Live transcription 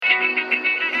Hello,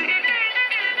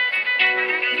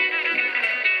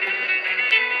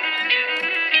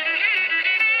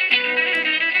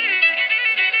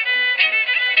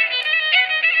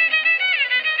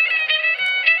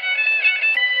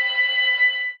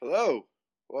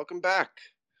 welcome back.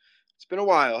 It's been a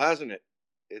while, hasn't it?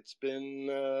 It's been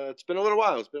a little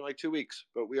while. It's been like 2 weeks,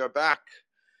 but we are back.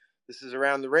 This is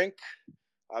Around the Rink.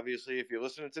 Obviously, if you're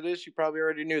listening to this, you probably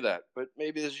already knew that, but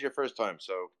maybe this is your first time.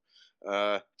 So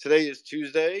today is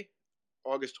Tuesday,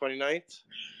 August 29th.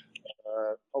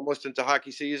 Almost into hockey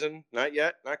season. Not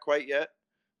yet, not quite yet,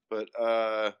 but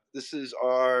this is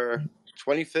our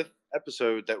 25th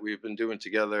episode that we've been doing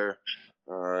together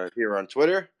here on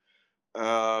Twitter.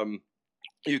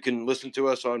 You can listen to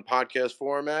us on podcast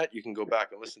format. You can go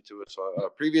back and listen to us on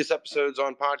previous episodes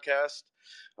on podcast.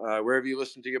 Wherever you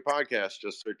listen to your podcast,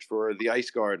 just search for The Ice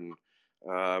Garden.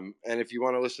 And if you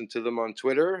want to listen to them on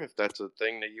Twitter, if that's a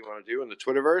thing that you want to do in the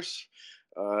Twitterverse,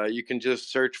 you can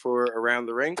just search for Around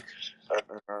the Rink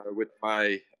with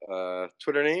my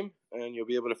Twitter name, and you'll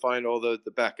be able to find all the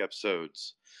back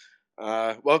episodes.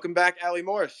 Welcome back, Allie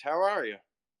Morse. How are you?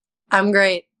 I'm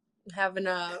great. Having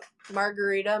a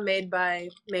margarita made by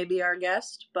maybe our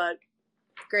guest, but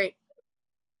great.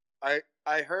 I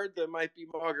heard there might be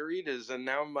margaritas, and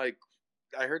now I'm like,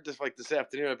 I heard this like this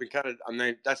afternoon. I've been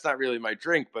that's not really my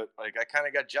drink, but like I kind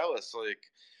of got jealous.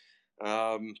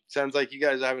 Sounds like you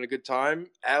guys are having a good time.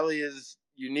 Allie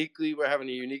we're having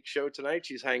a unique show tonight.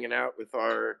 She's hanging out with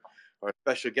our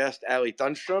special guest, Allie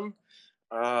Thunstrom.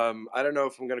 I don't know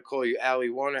if I'm going to call you Allie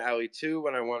 1 or Allie 2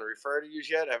 when I want to refer to you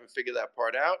yet. I haven't figured that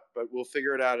part out, but we'll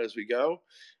figure it out as we go.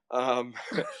 I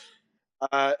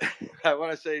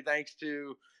want to say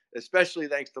especially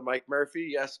thanks to Mike Murphy.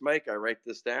 Yes, Mike, I write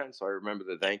this down, so I remember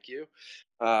to thank you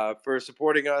for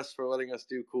supporting us, for letting us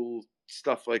do cool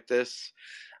stuff like this.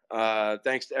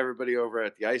 Thanks to everybody over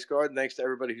at the Ice Garden. Thanks to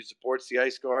everybody who supports the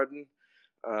Ice Garden.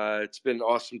 It's been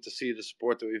awesome to see the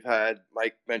support that we've had.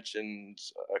 Mike mentioned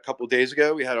a couple of days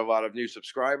ago we had a lot of new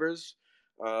subscribers,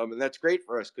 and that's great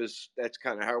for us because that's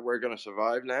kind of how we're going to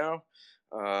survive now.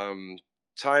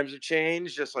 Times have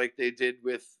changed, just like they did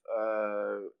with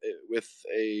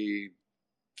a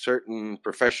certain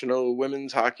professional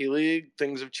women's hockey league.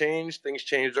 Things have changed. Things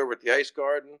changed over at the Ice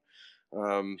Garden.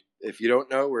 If you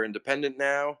don't know, we're independent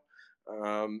now.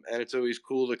 And it's always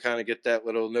cool to kind of get that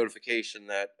little notification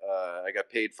that I got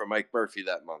paid from Mike Murphy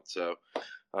that month. So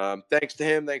thanks to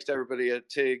him. Thanks to everybody at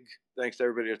TIG. Thanks to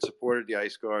everybody that supported the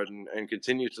Ice Garden and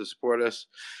continues to support us.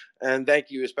 And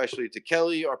thank you especially to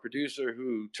Kelly, our producer,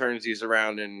 who turns these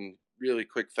around in really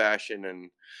quick fashion and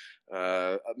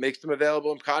makes them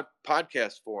available in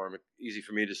podcast form. Easy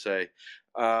for me to say.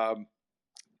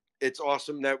 It's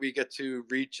awesome that we get to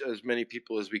reach as many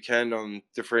people as we can on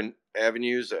different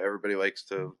avenues. Everybody likes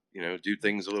to, do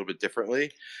things a little bit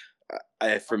differently.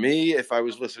 For me, if I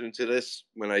was listening to this,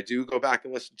 when I do go back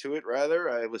and listen to it,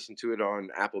 I listen to it on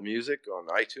Apple Music, on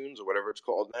iTunes, or whatever it's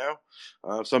called now.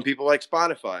 Some people like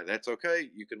Spotify. That's okay.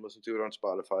 You can listen to it on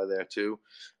Spotify there too.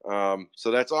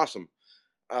 So that's awesome.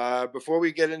 Before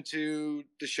we get into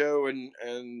the show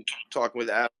and talking with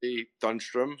Allie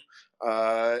Thunstrom,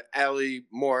 Allie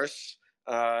Morse,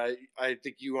 I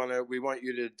think we want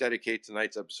you to dedicate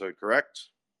tonight's episode, correct?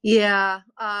 Yeah.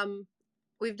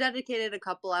 We've dedicated a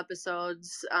couple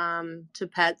episodes to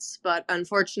pets, but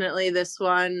unfortunately this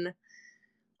one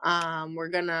we're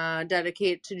gonna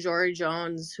dedicate to Jory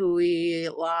Jones, who we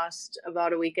lost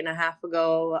about a week and a half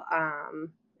ago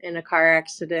in a car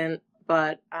accident.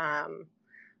 But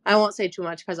I won't say too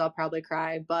much because I'll probably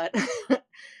cry, but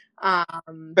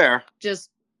Fair. Just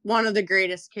one of the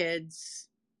greatest kids,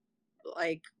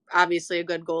 like obviously a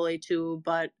good goalie too,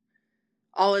 but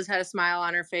always had a smile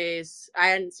on her face. I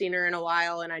hadn't seen her in a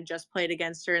while, and I just played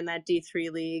against her in that D3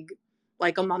 league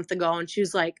like a month ago, and she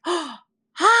was like, "Oh,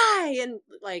 hi," and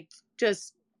like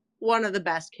just one of the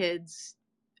best kids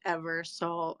ever.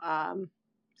 So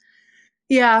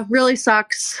yeah, really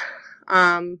sucks,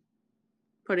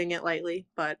 putting it lightly,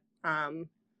 but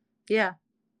yeah,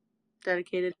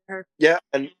 dedicated to her. Yeah,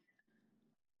 and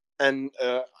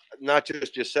not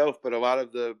just yourself, but a lot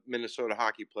of the Minnesota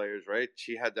hockey players, right?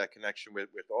 She had that connection with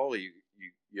all of you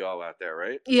all out there,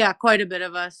 right? Yeah, quite a bit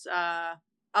of us.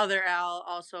 Other Al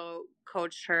also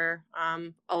coached her.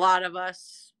 A lot of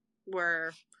us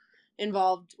were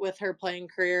involved with her playing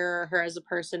career or her as a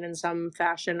person in some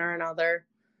fashion or another.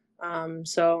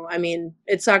 So, I mean,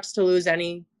 it sucks to lose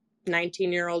any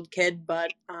 19-year-old kid,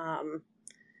 but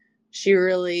she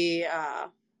really,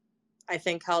 I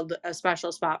think, held a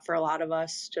special spot for a lot of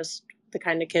us, just the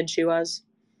kind of kid she was.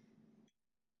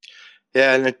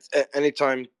 Yeah, and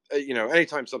anytime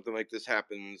anytime something like this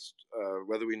happens,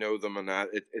 whether we know them or not,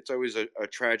 it's always a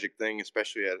tragic thing,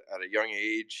 especially at a young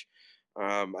age.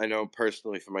 I know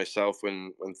personally for myself,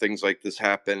 when things like this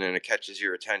happen and it catches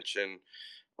your attention,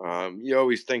 you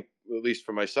always think, at least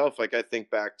for myself, like I think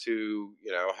back to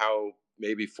how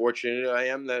maybe fortunate I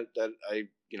am that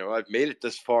I've made it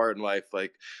this far in life.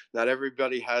 Like, not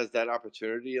everybody has that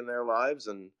opportunity in their lives,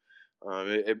 and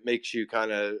it makes you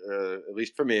kind of, at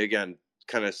least for me, again,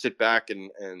 kind of sit back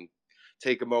and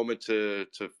take a moment to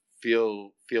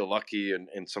feel lucky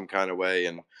in some kind of way.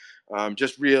 And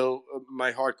just real,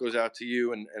 my heart goes out to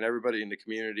you and everybody in the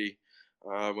community.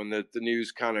 When the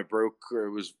news kind of broke, or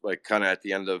it was like kind of at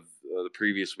the end of the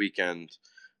previous weekend,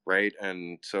 right?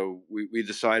 And so we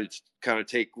decided to kind of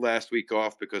take last week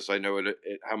off, because I know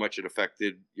how much it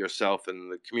affected yourself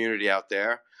and the community out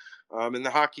there, and the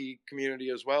hockey community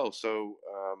as well. So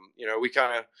we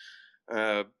kind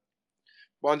of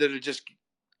wanted to just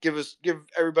give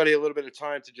everybody a little bit of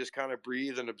time to just kind of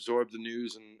breathe and absorb the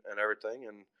news and everything.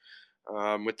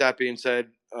 And with that being said,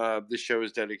 this show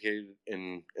is dedicated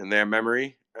in their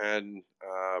memory, and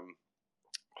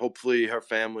hopefully her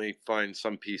family finds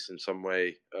some peace in some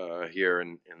way here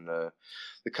in the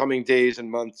coming days and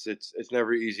months. It's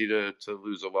never easy to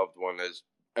lose a loved one, as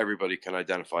everybody can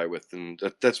identify with, and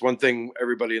that's one thing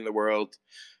everybody in the world,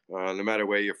 no matter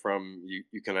where you're from,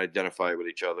 you can identify with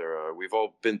each other. We've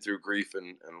all been through grief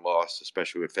and loss,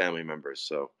 especially with family members.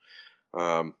 So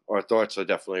our thoughts are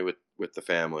definitely with the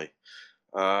family.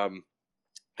 Um,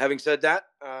 Having said that,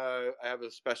 I have a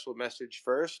special message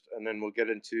first, and then we'll get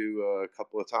into a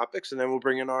couple of topics, and then we'll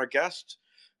bring in our guest,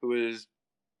 who is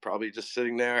probably just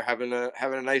sitting there having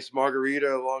a nice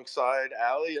margarita alongside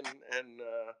Allie, and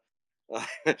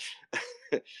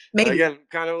Maybe. again,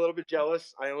 kind of a little bit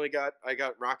jealous. I got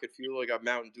Rocket Fuel. I got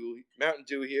Mountain Dew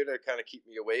here to kind of keep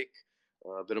me awake.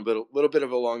 Been little bit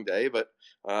of a long day, but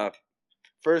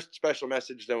first special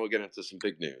message, then we'll get into some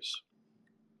big news.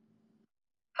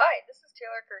 Hi, this is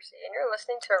Taylor Kersey, and you're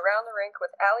listening to Around the Rink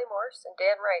with Allie Morse and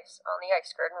Dan Rice on the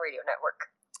Ice Garden Radio Network.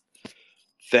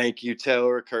 Thank you,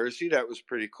 Taylor Kersey. That was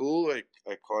pretty cool. I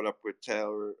caught up with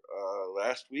Taylor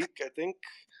last week, I think,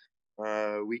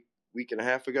 week and a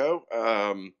half ago,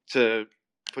 to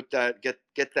put that get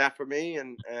that for me,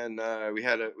 and we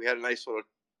had a nice little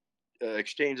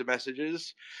exchange of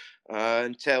messages.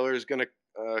 And Taylor is going to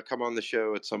come on the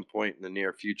show at some point in the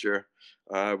near future.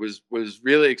 Was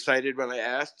really excited when I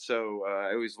asked, so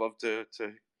I always love to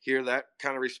hear that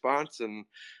kind of response, and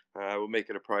we'll make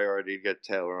it a priority to get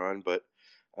Taylor on. But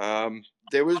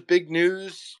there was big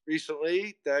news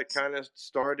recently that kind of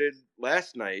started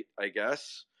last night, I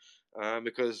guess,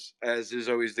 because, as is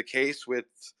always the case with,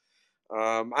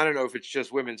 I don't know if it's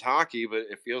just women's hockey, but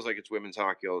it feels like it's women's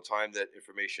hockey all the time, that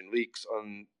information leaks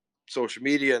on social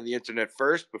media and the internet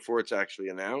first before it's actually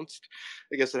announced.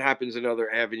 I guess it happens in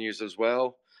other avenues as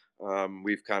well.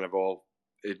 We've kind of all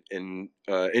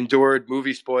endured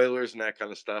movie spoilers and that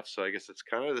kind of stuff, so I guess it's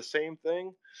kind of the same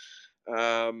thing.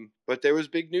 But there was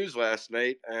big news last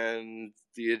night, and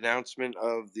the announcement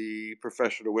of the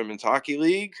Professional Women's Hockey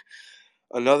League,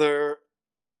 another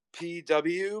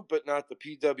PW, but not the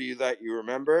PW that you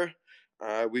remember.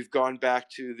 We've gone back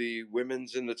to the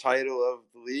women's in the title of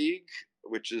the league,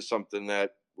 which is something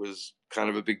that was kind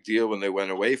of a big deal when they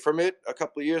went away from it a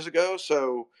couple of years ago.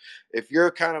 So if you're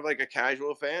kind of like a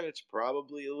casual fan, it's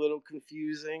probably a little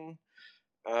confusing.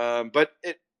 But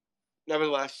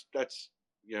nevertheless, that's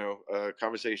a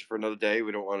conversation for another day.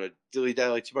 We don't want to dilly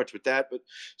dally too much with that. But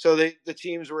so the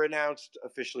teams were announced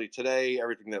officially today.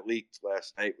 Everything that leaked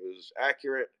last night was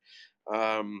accurate.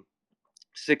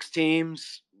 6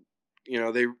 teams.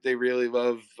 They really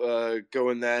love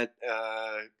going that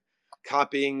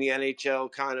copying the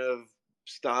NHL kind of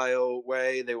style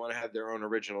way. They want to have their own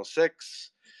original six.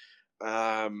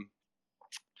 The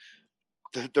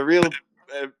real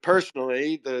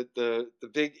personally, the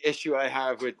big issue I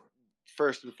have with,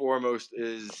 first and foremost,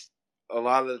 is a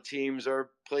lot of the teams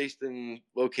are placed in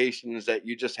locations that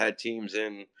you just had teams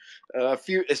in. A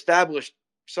few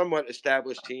somewhat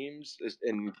established teams,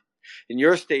 in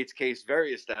your state's case,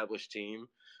 very established team.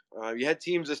 You had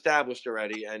teams established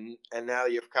already, and now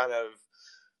you've kind of,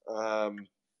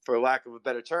 for lack of a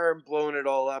better term, blown it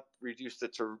all up, reduced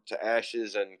it to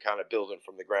ashes, and kind of building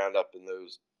from the ground up in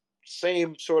those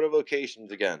same sort of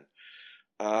locations again.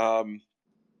 But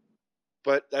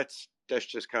that's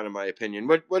just kind of my opinion.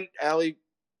 What Allie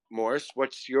Morse,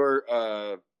 what's your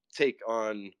take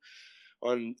on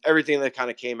everything that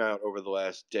kind of came out over the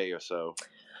last day or so?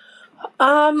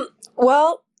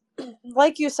 Well,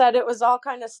 like you said, it was all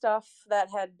kind of stuff that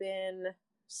had been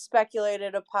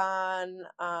speculated upon.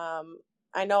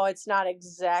 I know it's not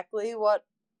exactly what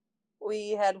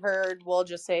we had heard. We'll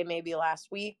just say maybe last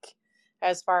week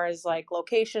as far as like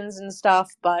locations and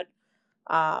stuff. But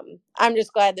I'm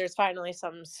just glad there's finally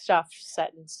some stuff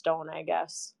set in stone, I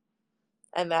guess.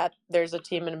 And that there's a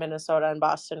team in Minnesota and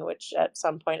Boston, which at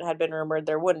some point had been rumored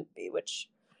there wouldn't be, which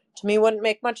to me wouldn't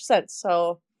make much sense.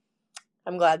 So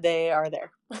I'm glad they are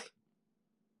there.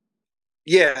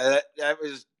 Yeah, that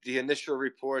was the initial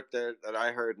report that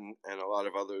I heard, and a lot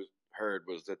of others heard,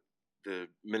 was that the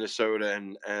Minnesota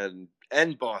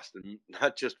and Boston,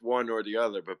 not just one or the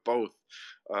other, but both,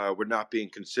 were not being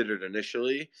considered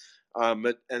initially.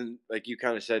 And like you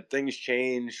kind of said, things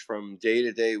change from day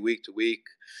to day, week to week.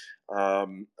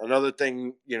 Another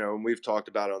thing, and we've talked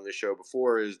about on this show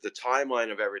before, is the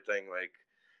timeline of everything. Like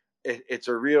it's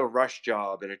a real rush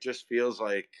job, and it just feels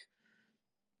like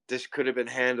this could have been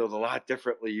handled a lot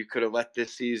differently. You could have let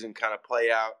this season kind of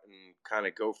play out and kind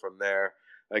of go from there.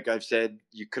 Like I've said,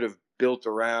 you could have built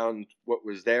around what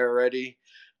was there already,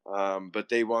 but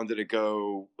they wanted to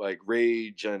go like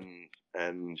rage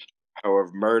and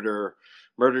however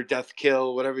murder, death,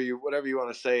 kill, whatever you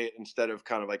want to say it, instead of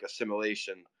kind of like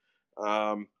assimilation.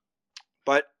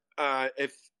 But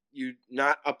if you're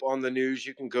not up on the news,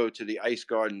 you can go to the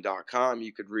icegarden.com.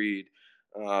 You could read.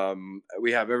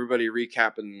 We have everybody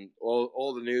recapping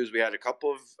all the news. We had a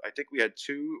couple of, I think we had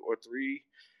 2 or 3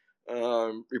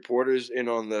 reporters in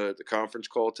on the conference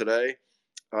call today.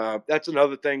 That's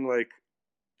another thing. Like,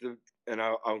 and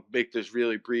I'll make this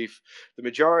really brief. The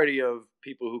majority of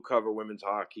people who cover women's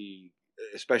hockey,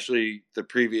 especially the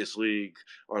previous league,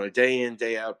 on a day in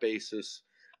day out basis,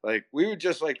 like we were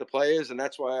just like the players, and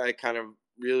that's why I kind of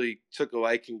really took a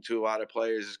liking to a lot of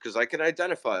players, is because I can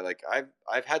identify. Like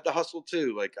I've had the hustle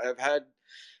too. Like I've had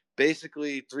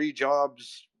basically 3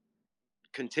 jobs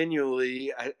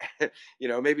continually.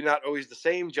 Maybe not always the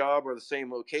same job or the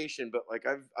same location, but like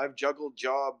I've juggled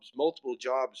jobs, multiple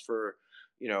jobs for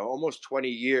almost 20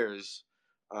 years,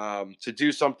 to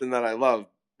do something that I love,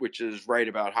 which is write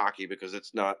about hockey, because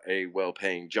it's not a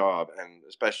well-paying job, and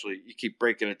especially you keep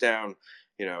breaking it down.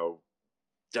 You know,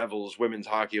 Devils women's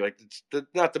hockey, like it's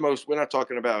not the most. We're not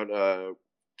talking about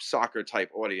soccer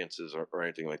type audiences or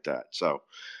anything like that. So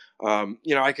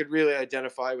I could really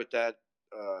identify with that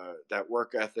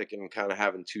work ethic and kind of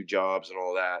having 2 jobs and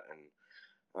all that,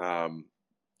 and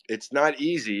it's not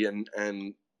easy. And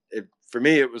for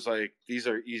me, it was like these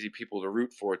are easy people to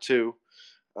root for too.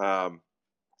 Um,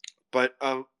 but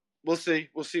we'll see.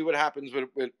 We'll see what happens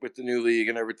with the new league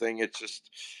and everything. It's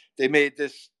just they made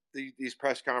these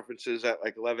press conferences at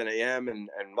like 11 a.m. and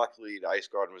luckily the Ice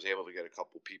Garden was able to get a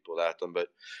couple people at them, but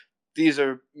these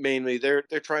are mainly they're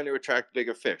trying to attract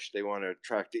bigger fish. They want to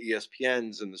attract the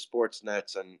ESPNs and the sports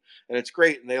nets, and it's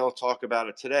great, and they all talk about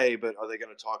it today. But are they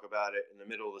going to talk about it in the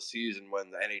middle of the season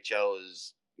when the NHL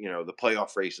is the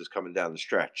playoff race is coming down the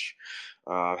stretch?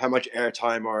 How much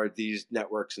airtime are these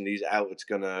networks and these outlets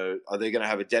gonna? Are they going to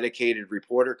have a dedicated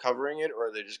reporter covering it, or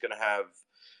are they just going to have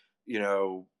you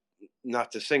know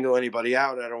not to single anybody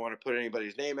out? I don't want to put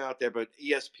anybody's name out there, but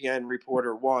ESPN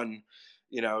reporter one,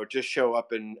 just show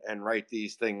up and write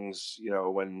these things,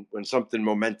 when something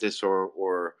momentous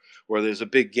or there's a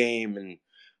big game,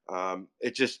 and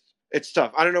it's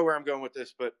tough. I don't know where I'm going with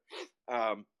this, but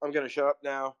I'm going to show up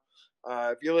now.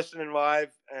 If you're listening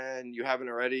live and you haven't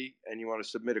already, and you want to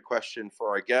submit a question for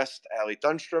our guest, Allie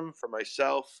Thunstrom, for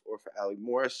myself, or for Allie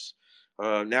Morse,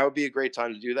 now would be a great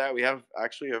time to do that. We have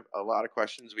actually a lot of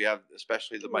questions. We have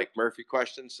especially the Mike Murphy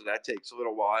questions, so that takes a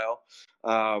little while.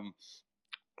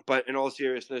 But in all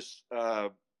seriousness,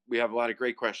 we have a lot of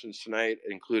great questions tonight,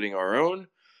 including our own.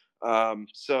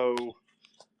 So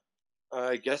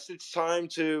I guess it's time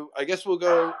to. I guess we'll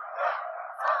go.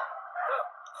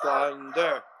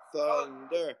 Thunder,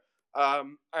 thunder. All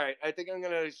right. I think I'm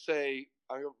gonna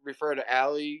refer to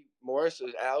Allie Morse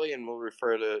as Allie, and we'll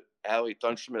refer to Allie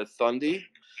Thunstrom as Thundy.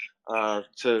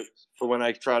 For when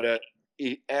I try to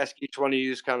ask each one of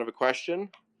you kind of a question.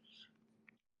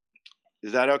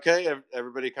 Is that okay?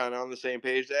 Everybody kind of on the same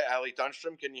page there? Allie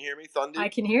Thunstrom, can you hear me? Thundy? I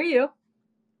can hear you.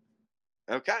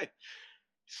 Okay.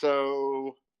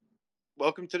 So,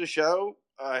 welcome to the show.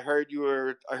 I heard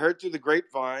through the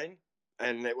grapevine,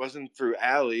 and it wasn't through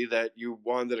Allie, that you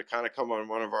wanted to kind of come on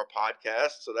one of our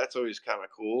podcasts. So that's always kind of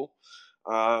cool.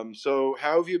 So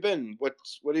how have you been?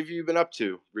 What have you been up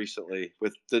to recently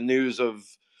with the news of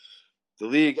the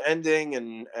league ending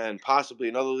and possibly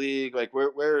another league? Like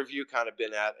where have you kind of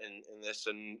been at in this,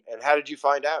 and how did you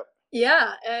find out?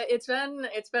 Yeah, it's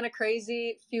been a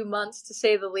crazy few months to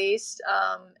say the least,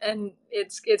 and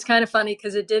it's kind of funny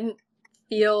because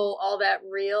feel all that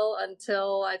real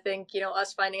until I think,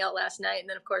 us finding out last night. And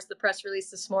then, of course, the press release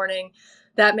this morning,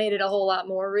 that made it a whole lot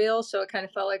more real. So it kind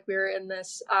of felt like we were in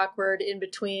this awkward in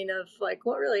between of like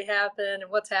what really happened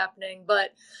and what's happening.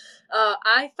 But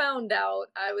I found out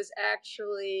I was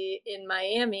actually in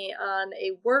Miami on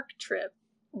a work trip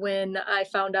when I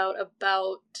found out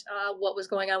about what was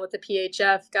going on with the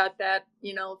PHF. Got that,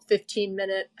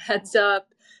 15-minute heads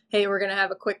up. Hey, we're going to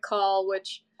have a quick call,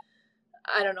 which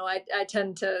I don't know. I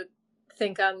tend to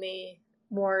think on the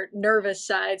more nervous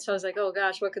side. So I was like, oh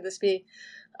gosh, what could this be?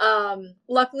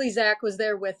 Luckily, Zach was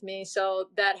there with me, so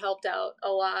that helped out a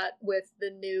lot with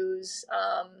the news.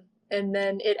 And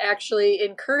then it actually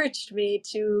encouraged me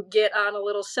to get on a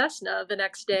little Cessna the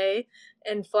next day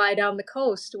and fly down the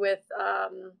coast with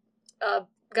a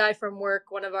guy from work,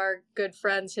 one of our good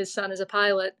friends. His son is a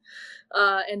pilot.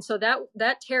 And so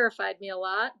that terrified me a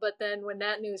lot. But then when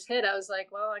that news hit, I was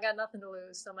like, well, I got nothing to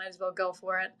lose, so might as well go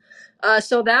for it.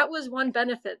 So that was one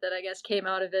benefit that I guess came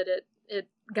out of it. It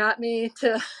got me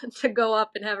to go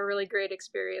up and have a really great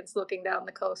experience looking down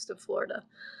the coast of Florida.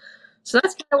 So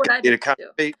that's kind of what I did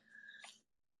too.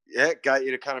 It got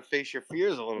you to kind of face your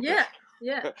fears a little bit.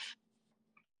 Yeah.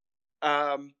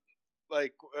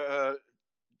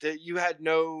 That you had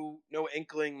no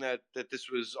inkling that this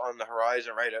was on the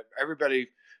horizon, right? Everybody,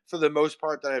 for the most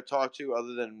part that I've talked to,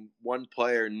 other than one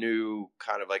player, knew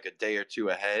kind of like a day or two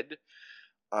ahead.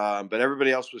 But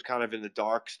everybody else was kind of in the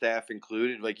dark, staff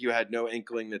included. Like, you had no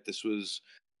inkling that this was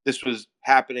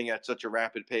happening at such a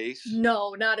rapid pace.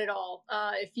 No, not at all.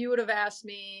 If you would have asked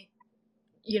me,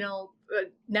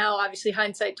 now obviously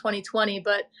hindsight 2020,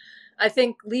 but I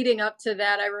think leading up to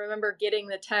that, I remember getting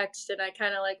the text and I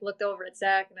kind of like looked over at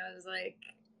Zach and I was like,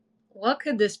 what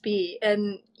could this be?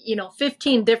 And,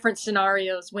 15 different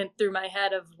scenarios went through my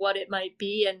head of what it might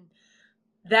be. And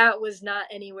that was not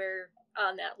anywhere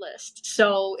on that list.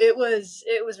 So it was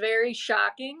very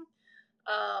shocking.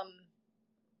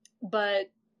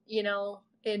 But,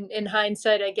 in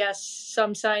hindsight, I guess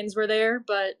some signs were there,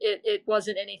 but it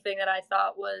wasn't anything that I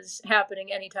thought was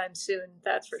happening anytime soon.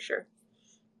 That's for sure.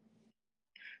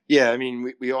 Yeah, I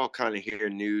mean, we all kind of hear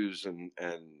news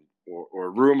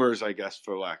or rumors, I guess,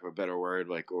 for lack of a better word,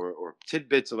 like or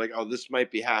tidbits of like, oh, this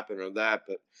might be happening or that,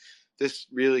 but this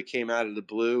really came out of the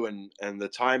blue, and the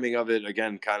timing of it,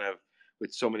 again, kind of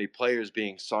with so many players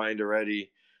being signed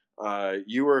already.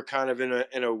 You were kind of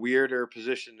in a weirder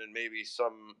position than maybe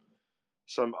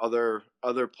some other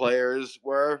players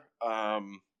were.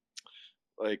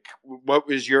 Like, what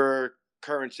was your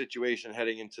current situation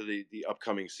heading into the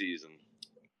upcoming season?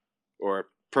 Or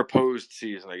proposed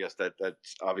season, I guess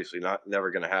that's obviously never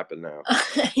going to happen now.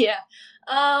 Yeah.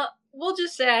 We'll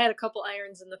just say I had a couple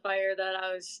irons in the fire that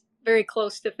I was very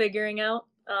close to figuring out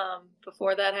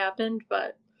before that happened,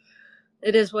 but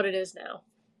it is what it is now.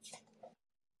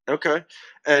 Okay.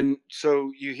 And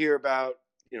so you hear about,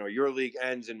 your league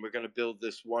ends and we're going to build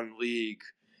this one league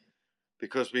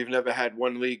because we've never had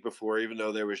one league before, even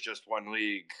though there was just one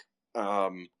league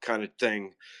kind of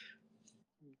thing.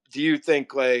 Do you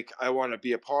think like I want to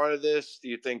be a part of this? Do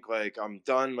you think like I'm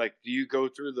done? Like, do you go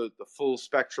through the full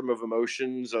spectrum of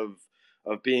emotions of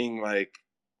being like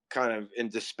kind of in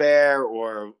despair,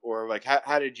 or like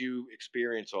how did you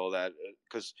experience all that?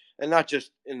 Because, and not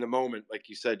just in the moment, like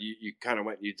you said, you kind of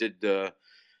went, you did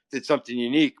something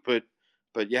unique, but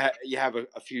you have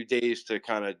a few days to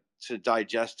kind of to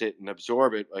digest it and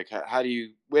absorb it. Like, how do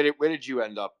you where did you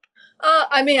end up?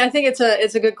 I mean, I think it's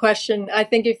a good question. I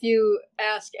think if you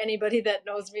ask anybody that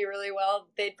knows me really well,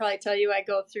 they'd probably tell you I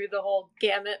go through the whole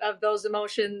gamut of those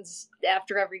emotions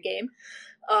after every game,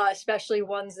 especially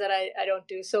ones that I don't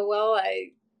do so well.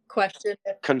 I question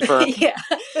if, Confirm. yeah,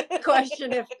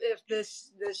 question if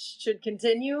this should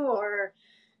continue or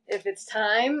if it's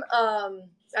time.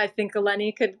 I think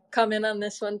Eleni could come in on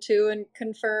this one too and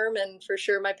confirm, and for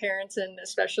sure my parents and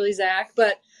especially Zach.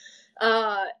 But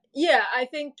yeah, I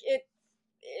think it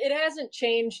hasn't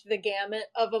changed the gamut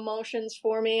of emotions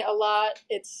for me a lot.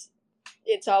 It's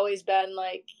always been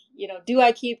like, do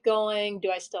I keep going?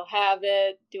 Do I still have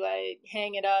it? Do I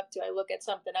hang it up? Do I look at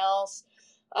something else?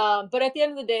 But at the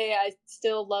end of the day, I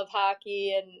still love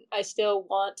hockey and I still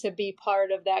want to be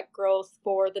part of that growth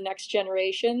for the next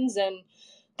generations. And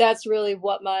that's really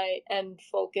what my end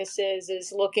focus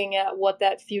is looking at what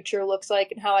that future looks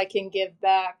like and how I can give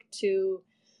back to,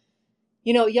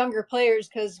 younger players.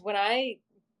 Because when I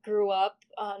grew up,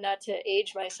 not to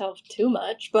age myself too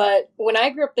much, but when I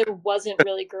grew up, there wasn't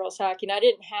really girls hockey, and I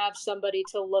didn't have somebody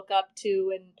to look up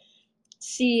to and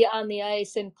see on the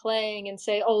ice and playing and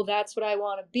say, oh, that's what I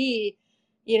want to be.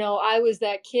 I was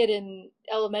that kid in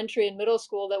elementary and middle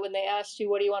school that when they asked you,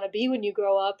 what do you want to be when you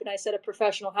grow up? And I said, a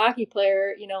professional hockey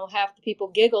player, half the people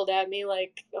giggled at me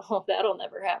like, oh, that'll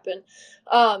never happen.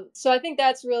 So I think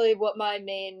that's really what my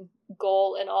main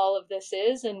goal in all of this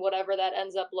is. And whatever that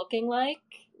ends up looking like,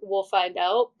 we'll find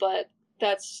out. But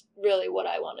that's really what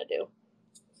I want to do.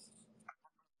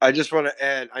 I just want to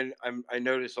add, I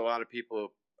notice a lot of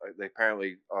people, they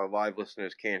apparently our live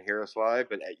listeners can't hear us live,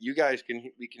 but you guys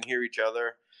we can hear each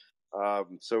other.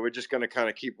 So we're just going to kind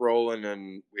of keep rolling,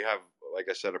 and we have, like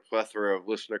I said, a plethora of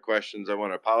listener questions. I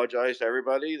want to apologize to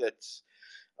everybody that's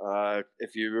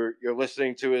if you're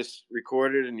listening to us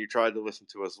recorded and you tried to listen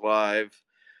to us live.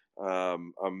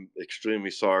 I'm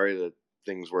extremely sorry that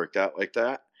things worked out like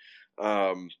that.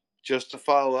 Just to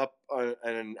follow up,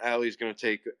 and Allie's going to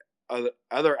take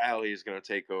other Allie is going to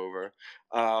take over.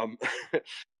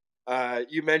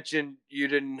 You mentioned you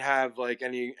didn't have like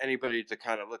anybody to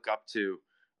kind of look up to.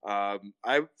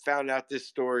 I found out this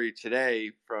story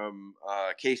today from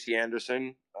Casey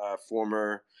Anderson,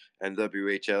 former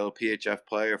NWHL PHF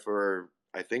player for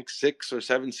I think 6 or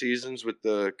 7 seasons with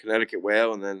the Connecticut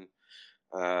Whale and then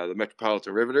the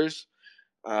Metropolitan Riveters.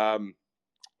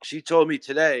 She told me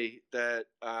today that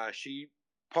she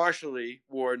partially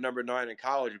wore number 9 in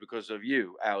college because of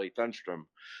you, Allie Thunstrom.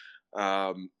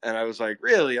 And I was like,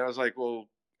 really? I was like, well,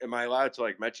 am I allowed to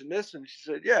like mention this? And she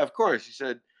said, yeah, of course. She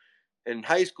said, in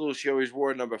high school, she always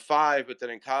wore number 5, but then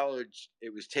in college,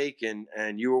 it was taken.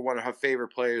 And you were one of her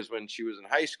favorite players when she was in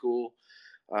high school.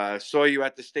 Saw you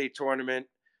at the state tournament,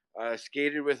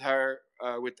 skated with her,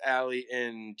 with Allie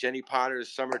in Jenny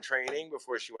Potter's summer training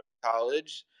before she went to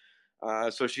college.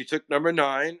 So she took number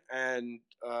 9, and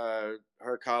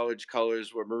her college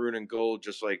colors were maroon and gold,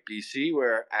 just like BC,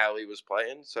 where Allie was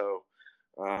playing. So,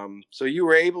 so you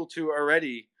were able to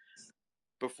already,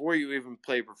 before you even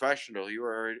played professional, you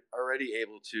were already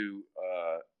able to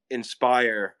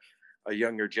inspire a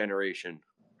younger generation.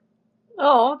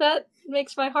 Oh, that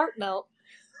makes my heart melt.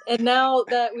 And now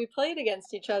that we played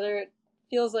against each other, it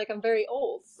feels like I'm very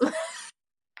old.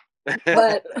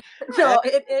 But no,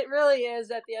 it really is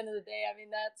at the end of the day. I mean,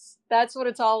 that's what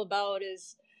it's all about,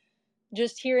 is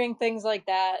just hearing things like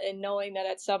that and knowing that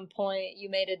at some point you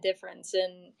made a difference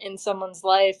in someone's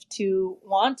life to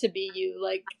want to be you.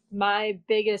 Like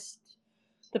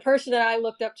the person that I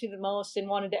looked up to the most and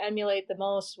wanted to emulate the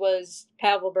most was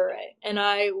Pavel Bure, and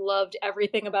I loved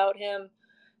everything about him.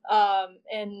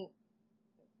 And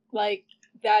like,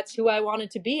 that's who I wanted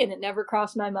to be, and it never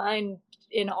crossed my mind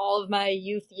in all of my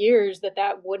youth years that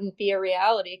wouldn't be a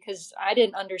reality, because I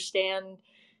didn't understand,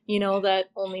 that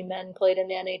only men played in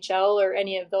the NHL or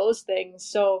any of those things.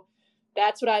 So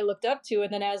that's what I looked up to.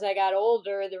 And then as I got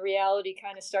older, the reality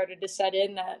kind of started to set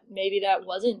in that maybe that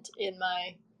wasn't in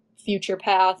my future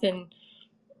path. And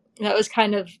that was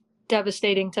kind of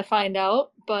devastating to find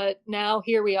out. But now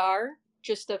here we are,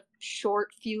 just a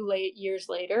short few late years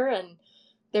later, and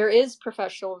there is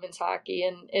professional women's hockey,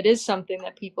 and it is something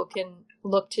that people can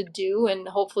look to do and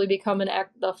hopefully become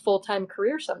a full-time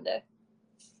career someday.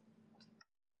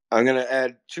 I'm going to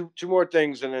add two more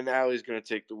things, and then Allie's going to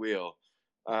take the wheel.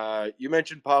 You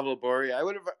mentioned Pavel Bure. I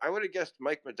would have guessed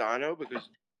Mike Modano, because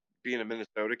being a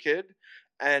Minnesota kid,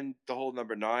 and the whole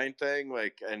number 9 thing.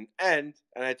 Like, and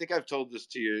I think I've told this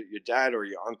to your dad or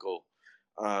your uncle,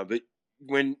 but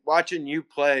when watching you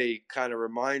play, kind of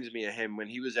reminds me of him when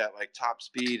he was at like top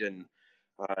speed, and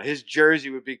his jersey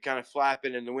would be kind of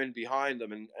flapping in the wind behind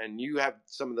him, and you have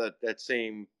some of that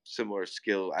same similar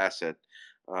skill asset,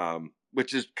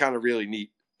 which is kind of really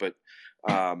neat. But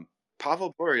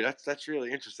Pavel Bure, that's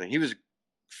really interesting. He was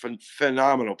a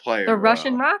phenomenal player. The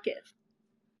Russian Rocket.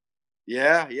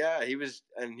 Yeah, he was,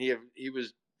 and he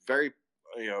was very,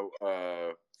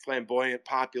 flamboyant,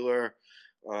 popular,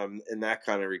 in that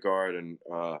kind of regard. And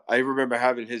I remember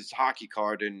having his hockey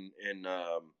card in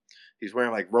he's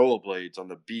wearing like rollerblades on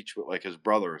the beach with like his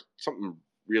brother, something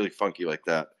really funky like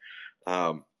that.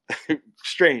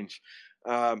 Strange.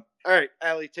 All right,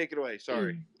 Allie, take it away.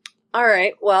 Sorry. All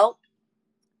right. Well,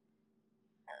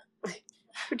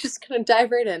 we're just gonna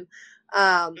dive right in.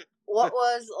 What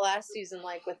was last season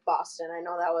like with Boston? I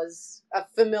know that was a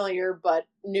familiar but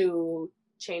new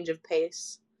change of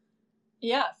pace.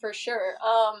 Yeah, for sure.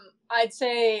 I'd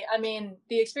say, I mean,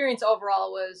 the experience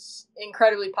overall was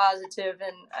incredibly positive,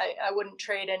 and I wouldn't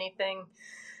trade anything,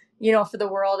 for the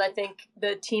world. I think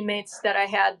the teammates that I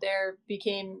had there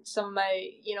became some of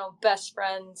my, best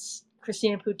friends.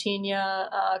 Christina Putinha,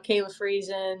 Kayla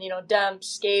Friesen,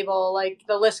 Demps, Gable, like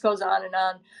the list goes on and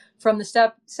on. From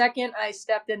the second I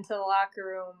stepped into the locker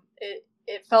room,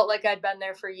 it felt like I'd been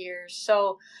there for years.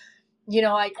 So,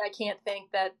 I can't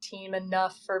thank that team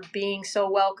enough for being so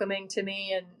welcoming to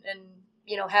me and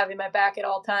having my back at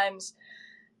all times.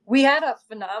 We had a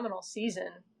phenomenal season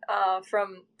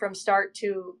from start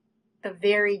to the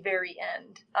very, very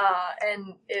end.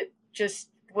 And it just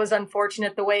was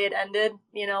unfortunate the way it ended,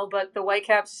 but the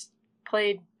Whitecaps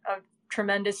played a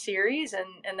tremendous series,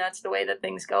 and that's the way that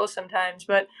things go sometimes.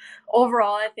 But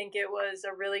overall, I think it was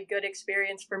a really good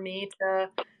experience for me to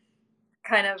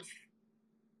kind of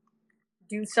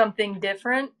do something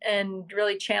different and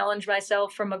really challenge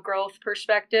myself from a growth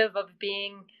perspective of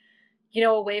being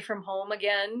away from home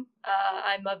again.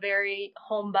 I'm a very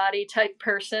homebody type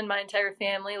person. My entire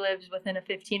family lives within a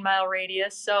 15-mile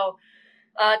radius. So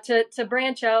to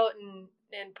branch out and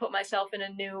put myself in a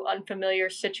new, unfamiliar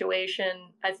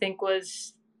situation, I think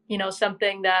was,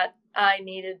 something that I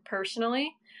needed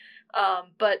personally.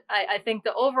 But I think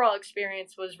the overall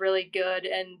experience was really good.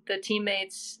 And the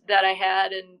teammates that I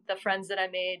had and the friends that I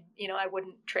made, I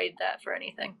wouldn't trade that for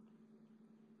anything.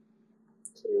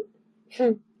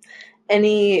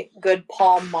 Any good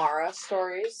Paul Mara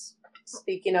stories?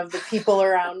 Speaking of the people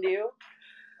around you.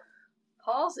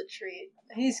 Paul's a treat.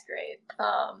 He's great.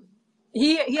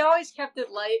 He always kept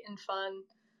it light and fun.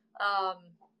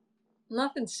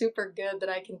 Nothing super good that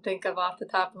I can think of off the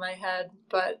top of my head,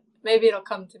 but maybe it'll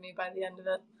come to me by the end of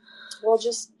it. Well,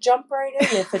 just jump right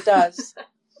in if it does.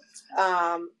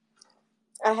 I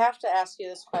have to ask you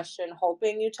this question,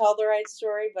 hoping you tell the right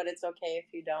story, but it's okay if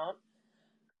you don't.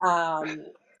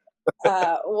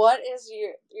 What is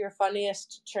your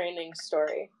funniest training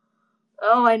story?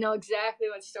 Oh, I know exactly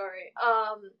what story.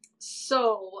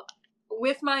 So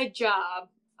with my job,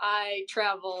 I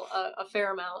travel a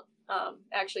fair amount,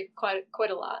 actually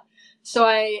quite a lot. So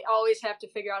I always have to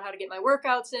figure out how to get my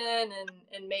workouts in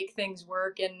and make things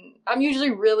work. And I'm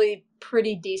usually really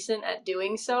pretty decent at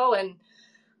doing so. And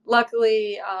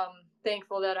luckily,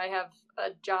 thankful that I have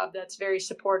a job that's very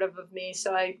supportive of me,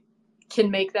 so I can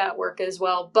make that work as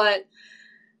well. But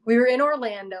we were in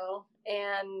Orlando,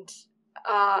 and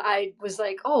I was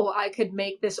like, oh, I could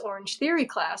make this Orange Theory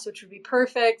class, which would be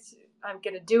perfect. I'm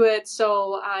going to do it.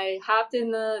 So I hopped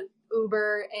in the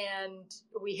Uber and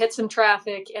we hit some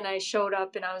traffic, and I showed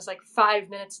up and I was like 5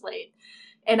 minutes late.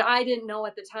 And I didn't know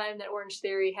at the time that Orange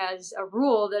Theory has a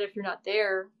rule that if you're not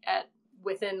there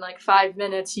within like 5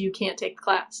 minutes, you can't take the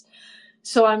class.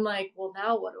 So I'm like, well,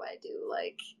 now what do I do?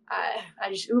 Like,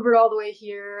 I just Ubered all the way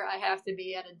here. I have to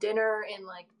be at a dinner in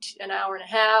like an hour and a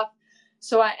half.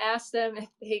 So I asked them if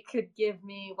they could give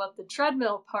me what the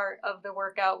treadmill part of the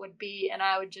workout would be, and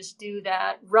I would just do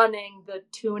that running the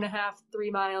 2.5, 3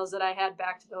 miles that I had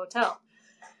back to the hotel.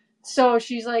 So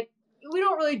she's like, we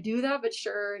don't really do that, but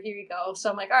sure, here you go. So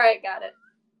I'm like, all right, got it.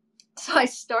 So I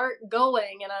start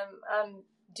going, and I'm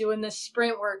doing this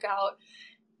sprint workout,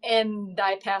 and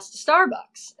I passed a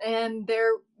Starbucks, and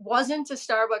there wasn't a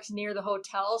Starbucks near the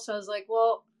hotel. So I was like,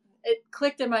 well, it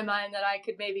clicked in my mind that I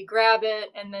could maybe grab it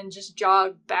and then just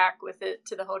jog back with it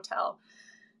to the hotel.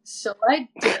 So I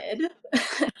did.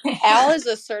 Al is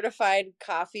a certified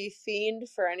coffee fiend,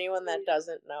 for anyone that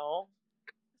doesn't know.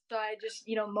 So I just,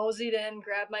 moseyed in,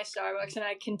 grabbed my Starbucks, and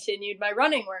I continued my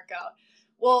running workout.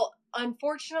 Well,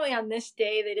 unfortunately, on this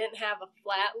day, they didn't have a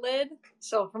flat lid.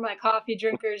 So for my coffee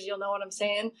drinkers, you'll know what I'm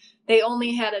saying. They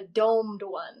only had a domed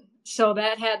one. So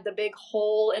that had the big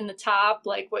hole in the top,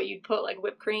 like what you'd put like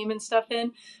whipped cream and stuff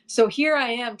in. So here I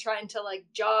am trying to like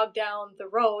jog down the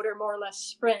road, or more or less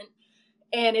sprint.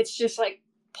 And it's just like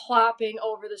plopping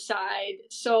over the side.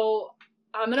 So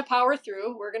I'm going to power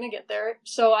through. We're going to get there.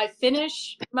 So I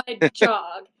finish my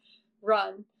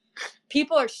run.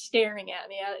 People are staring at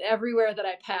me everywhere that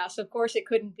I pass. Of course, it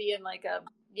couldn't be in like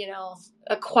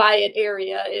a quiet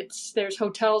area. There's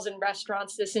hotels and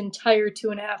restaurants this entire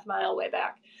 2.5 mile way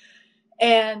back.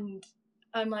 And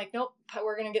I'm like, nope,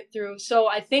 we're going to get through. So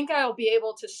I think I'll be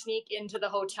able to sneak into the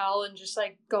hotel and just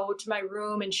like go to my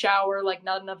room and shower like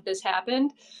none of this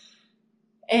happened.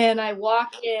 And I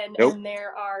walk in, and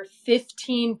there are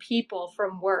 15 people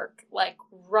from work, like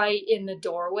right in the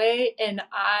doorway. And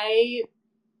I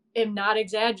am not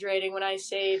exaggerating when I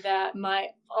say that my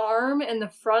arm and the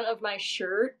front of my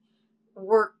shirt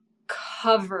were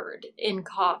covered in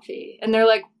coffee. And they're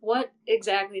like, what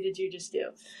exactly did you just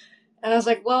do? And I was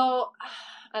like, well,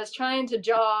 I was trying to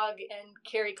jog and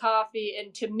carry coffee.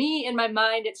 And to me, in my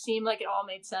mind, it seemed like it all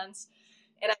made sense.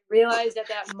 And I realized at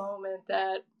that moment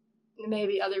that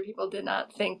maybe other people did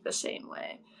not think the same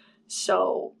way.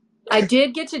 So I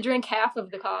did get to drink half of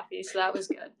the coffee, so that was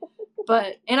good.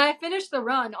 And I finished the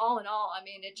run all in all. I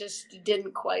mean, it just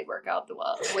didn't quite work out the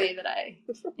way that I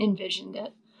envisioned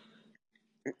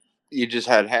it. You just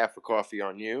had half a coffee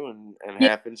on you and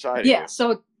half inside of you. Yeah,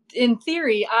 so in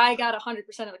theory, I got 100%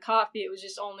 of the coffee. It was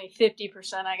just only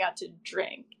 50% I got to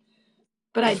drink.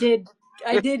 But I did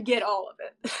get all of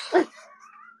it.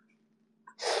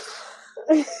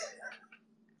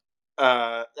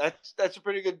 That's a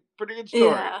pretty good story.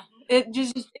 Yeah, it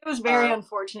was very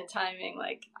unfortunate timing.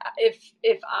 Like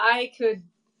if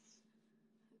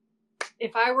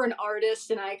I were an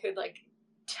artist and I could like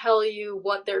tell you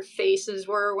what their faces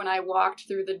were when I walked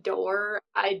through the door,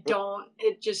 it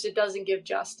doesn't give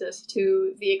justice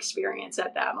to the experience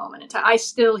at that moment in time. I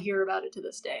still hear about it to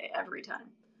this day every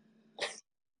time.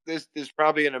 There's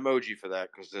probably an emoji for that,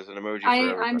 because there's an emoji for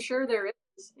everybody. I'm sure there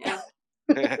is. Yeah.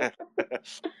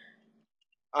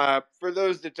 For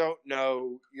those that don't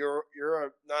know, you're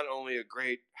not only a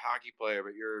great hockey player,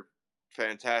 but you're a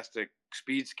fantastic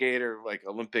speed skater, like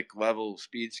Olympic level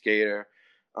speed skater.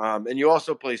 And you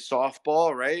also play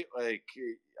softball, right? Like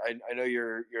I know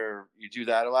you do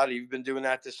that a lot. You've been doing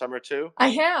that this summer too? I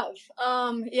have.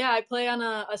 Yeah, I play on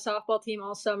a softball team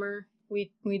all summer.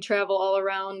 We travel all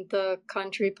around the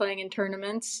country playing in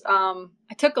tournaments. I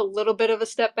took a little bit of a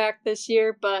step back this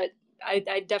year, but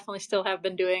I definitely still have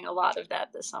been doing a lot of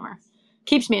that this summer.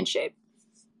 Keeps me in shape.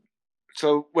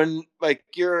 So when like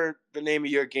the name of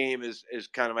your game is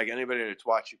kind of like, anybody that's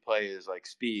watched you play is like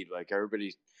speed. Like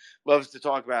everybody loves to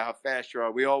talk about how fast you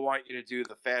are. We all want you to do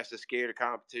the fastest skater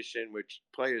competition, which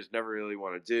players never really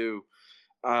want to do.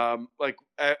 And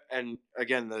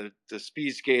again, the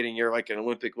speed skating, you're like an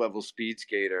Olympic level speed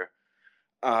skater.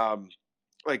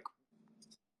 Like,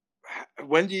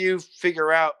 when do you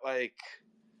figure out like,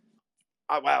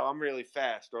 wow, I'm really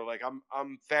fast, or like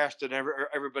I'm faster than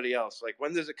everybody else? Like,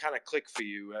 when does it kind of click for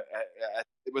you?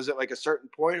 Was it like a certain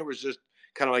point, or was it just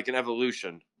kind of like an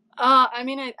evolution? I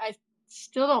mean, I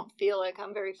still don't feel like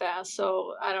I'm very fast,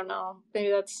 so I don't know. Maybe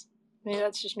that's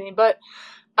just me, but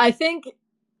I think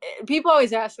people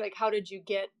always ask like, how did you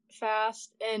get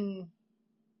fast? And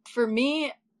for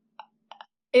me,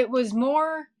 it was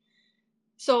more.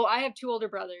 So I have two older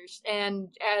brothers, and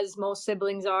as most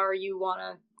siblings are, you want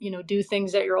to, do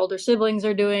things that your older siblings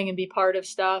are doing and be part of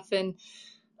stuff. And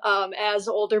as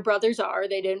older brothers are,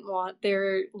 they didn't want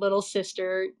their little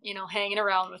sister, hanging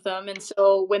around with them. And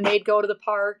so when they'd go to the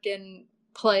park and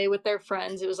play with their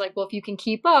friends, it was like, well, if you can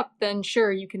keep up, then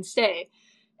sure, you can stay.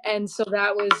 And so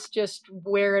that was just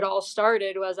where it all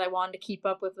started, was I wanted to keep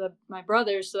up with my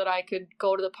brothers so that I could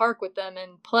go to the park with them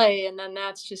and play. And then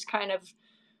that's just kind of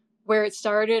where it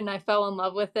started, and I fell in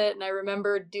love with it. And I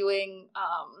remember doing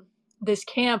this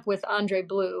camp with Andre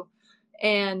Blue,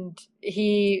 and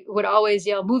he would always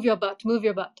yell, move your butt, move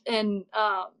your butt. And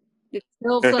it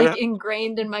feels like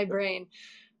ingrained in my brain.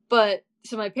 But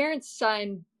so my parents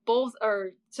signed both,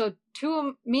 or so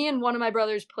me and one of my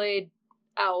brothers played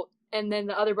out, and then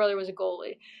the other brother was a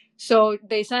goalie. So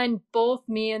they signed both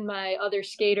me and my other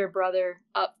skater brother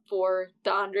up for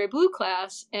the Andre Blue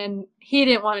class, and he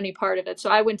didn't want any part of it. So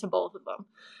I went to both of them.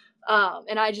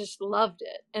 And I just loved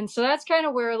it. And so that's kind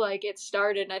of where like it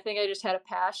started. And I think I just had a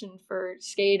passion for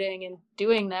skating and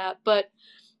doing that. But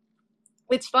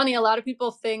it's funny, a lot of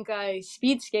people think I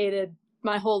speed skated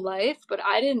my whole life, but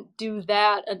I didn't do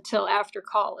that until after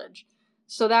college.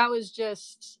 So that was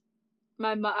just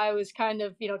I was kind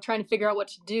of, trying to figure out what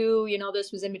to do.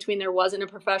 This was in between. There wasn't a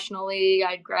professional league.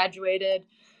 I'd graduated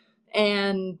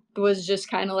and was just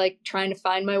kind of like trying to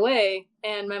find my way.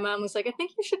 And my mom was like, I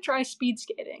think you should try speed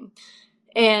skating.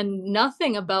 And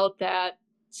nothing about that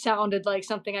sounded like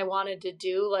something I wanted to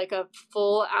do, like a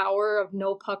full hour of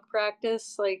no puck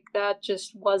practice. Like that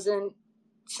just wasn't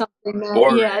something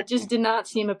that, it just did not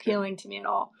seem appealing to me at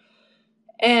all.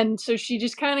 And so she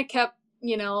just kind of kept,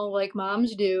 like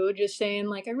moms do, just saying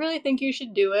like, I really think you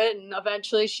should do it. And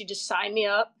eventually she just signed me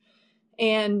up,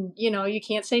 and, you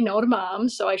can't say no to mom.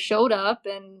 So I showed up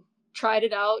and tried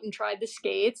it out and tried the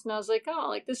skates, and I was like, oh,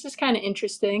 like this is kind of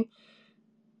interesting.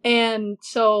 And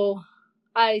so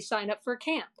I signed up for a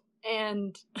camp,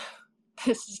 and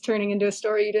this is turning into a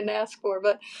story you didn't ask for,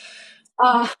 but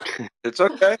it's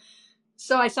okay.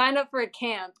 So I signed up for a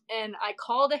camp, and I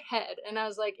called ahead, and I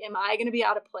was like, am I going to be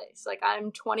out of place? Like,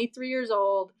 I'm 23 years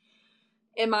old.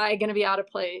 Am I going to be out of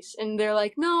place? And they're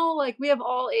like, no, like we have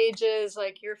all ages,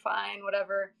 like you're fine,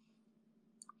 whatever.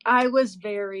 I was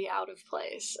very out of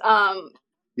place.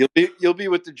 You'll be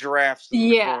with the giraffes in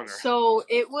the corner. So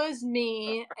it was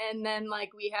me, and then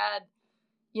like we had,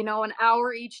 an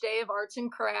hour each day of arts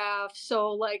and crafts.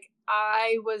 So like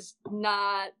I was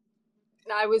not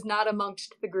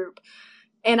amongst the group,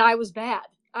 and I was bad.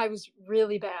 I was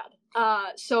really bad.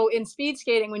 So in speed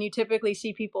skating, when you typically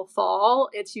see people fall,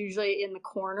 it's usually in the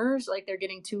corners, like they're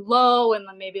getting too low and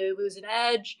then maybe they lose an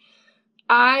edge.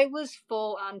 I was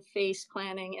full on face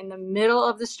planting in the middle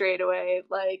of the straightaway,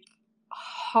 like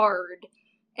hard.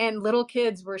 And little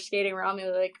kids were skating around me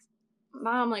like,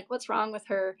 Mom, like, what's wrong with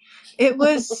her? It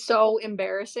was so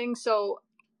embarrassing. So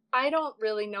I don't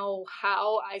really know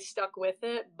how I stuck with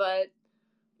it, but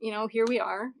here we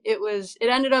are. It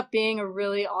ended up being a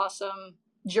really awesome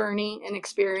journey and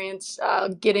experience,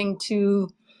 getting to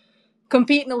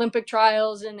compete in Olympic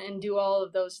trials and do all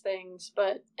of those things.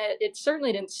 But it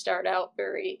certainly didn't start out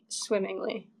very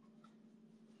swimmingly.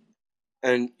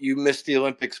 And you missed the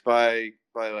Olympics by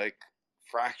like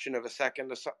fraction of a second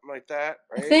or something like that,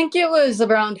 I right? think it was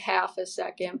around half a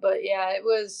second, but yeah, it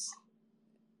was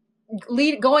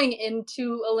going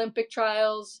into Olympic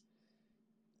trials.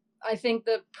 I think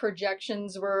the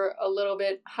projections were a little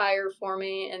bit higher for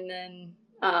me, and then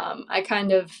I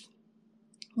kind of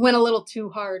went a little too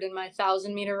hard in my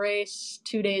 1,000-meter race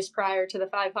 2 days prior to the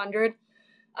 500.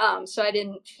 So I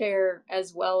didn't fare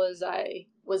as well as I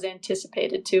was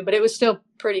anticipated to, but it was still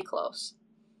pretty close.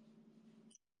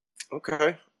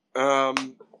 Okay.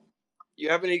 You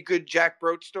have any good Jack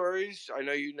Broach stories? I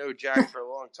know you know Jack for a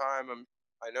long time.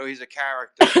 I know he's a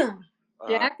character.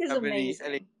 Jack is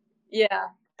amazing. Yeah.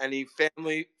 Any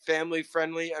family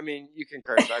friendly? I mean, you can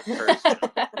curse. I've cursed.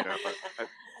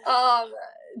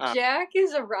 Jack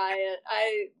is a riot.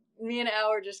 Me and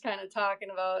Al were just kind of talking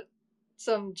about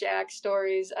some Jack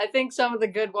stories. I think some of the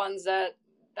good ones that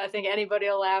I think anybody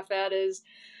will laugh at is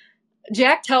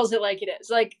Jack tells it like it is.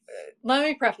 Like, let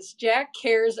me preface, Jack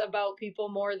cares about people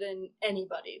more than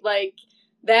anybody. Like,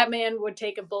 that man would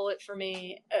take a bullet for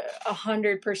me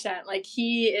 100%. Like,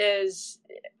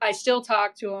 I still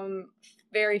talk to him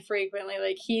very frequently.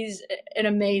 Like, he's an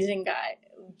amazing guy,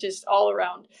 just all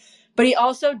around. But he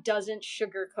also doesn't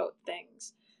sugarcoat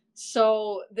things.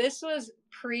 So this was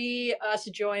pre us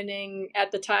joining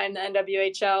at the time the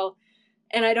NWHL.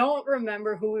 And I don't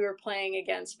remember who we were playing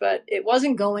against, but it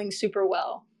wasn't going super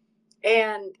well.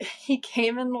 And he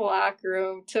came in the locker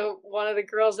room to one of the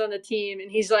girls on the team, and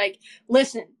he's like,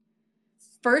 listen,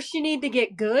 first you need to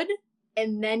get good,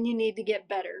 and then you need to get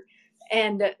better.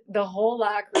 And the whole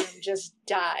locker room just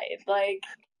died. Like,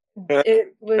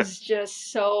 it was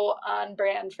just so on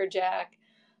brand for Jack.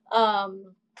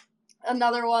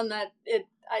 Another one that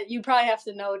you probably have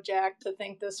to know Jack to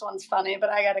think this one's funny, but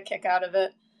I got a kick out of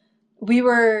it. We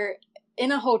were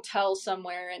in a hotel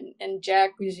somewhere, and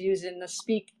Jack was using the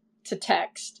speak to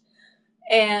text,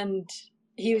 and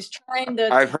he was trying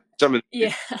to. I've heard some of these.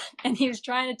 Yeah, and he was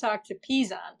trying to talk to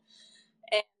Pizon,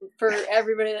 and for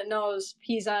everybody that knows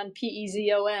Pizon,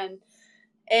 Pezon,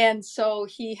 and so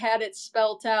he had it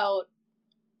spelt out,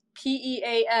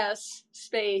 PEAS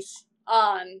space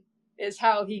on is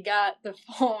how he got the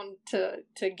phone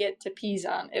to get to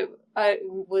Pizon. It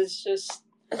was just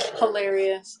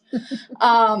hilarious.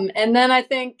 And then I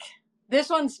think this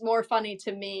one's more funny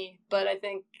to me, but I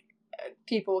think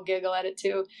people will giggle at it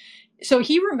too. So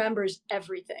he remembers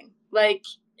everything. Like,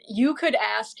 you could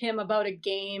ask him about a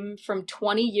game from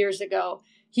 20 years ago.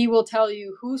 He will tell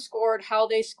you who scored, how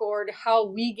they scored, how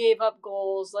we gave up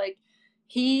goals. Like,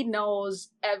 he knows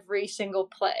every single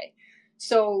play.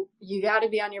 So you got to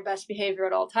be on your best behavior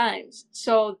at all times.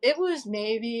 So it was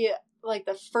maybe like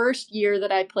the first year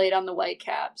that I played on the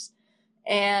Whitecaps.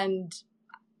 And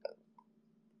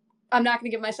I'm not going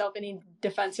to give myself any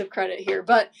defensive credit here,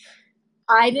 but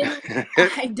I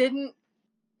didn't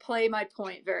play my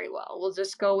point very well. We'll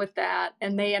just go with that.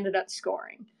 And they ended up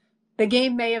scoring. The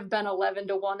game may have been 11-1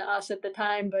 to us at the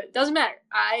time, but it doesn't matter.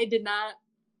 I did not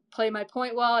play my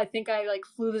point well. I think I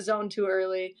flew the zone too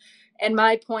early, and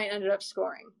my point ended up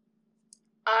scoring.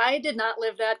 I did not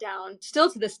live that down.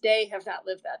 Still to this day have not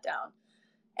lived that down.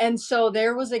 And so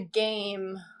there was a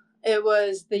game. It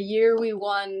was the year we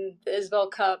won the Isabel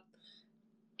Cup.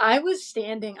 I was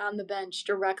standing on the bench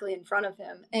directly in front of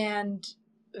him, and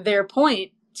their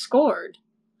point scored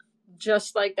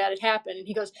just like that had happened. And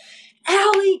he goes,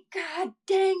 Allie, God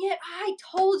dang it, I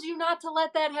told you not to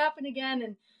let that happen again.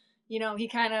 And he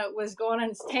kind of was going on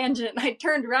his tangent, and I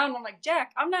turned around and I'm like,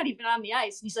 Jack, I'm not even on the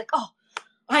ice. And he's like, oh,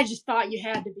 I just thought you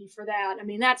had to be for that. I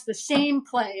mean, that's the same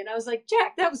play. And I was like,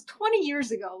 Jack, that was 20 years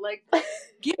ago. Like,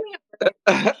 give me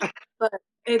a break. But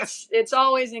it's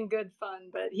always in good fun,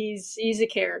 but he's a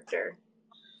character.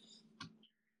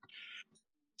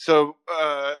 So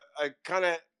I kind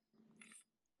of,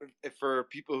 for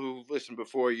people who've listened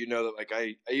before, that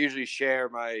I usually share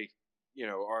my,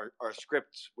 our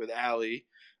scripts with Allie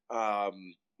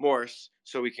Morse,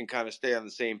 so we can kind of stay on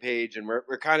the same page. And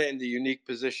we're kind of in the unique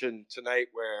position tonight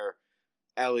where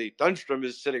Allie Thunstrom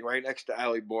is sitting right next to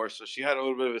Allie Morse, so she had a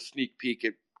little bit of a sneak peek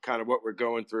at kind of what we're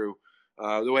going through,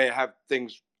 the way I have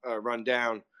things run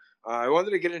down. I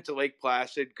wanted to get into Lake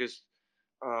Placid because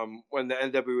when the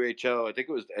NWHL, I think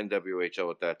it was the NWHL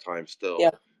at that time still.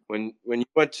 Yeah. When you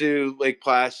went to Lake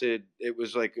Placid, it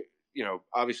was like,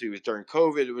 obviously it was during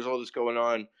COVID. It was all this going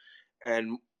on,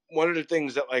 and one of the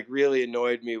things that like really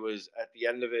annoyed me was at the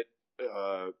end of it.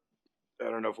 I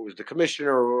don't know if it was the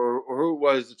commissioner or who it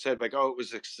was that said like, "Oh,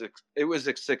 it was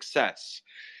a success,"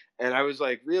 and I was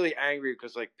like really angry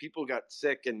because like people got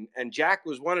sick and Jack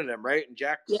was one of them, right? And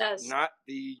Jack's Yes. not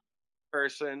the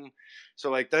person,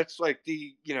 so like that's like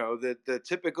the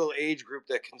typical age group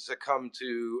that can succumb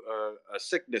to a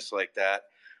sickness like that.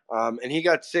 And he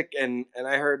got sick, and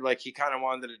I heard like he kind of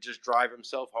wanted to just drive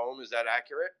himself home. Is that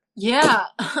accurate? Yeah.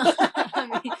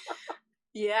 I mean,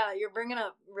 yeah, you're bringing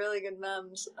up really good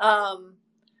memes.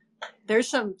 There's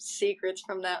some secrets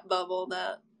from that bubble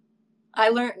that I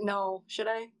learned. No, should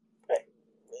I?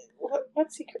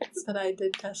 What secrets? That I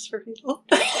did tests for people.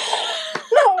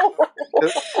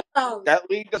 No. That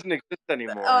league doesn't exist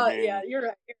anymore. I mean, yeah, you're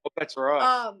right. all bets are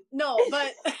off. No,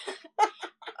 but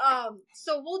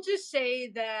so we'll just say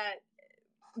that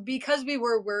because we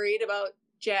were worried about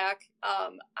Jack,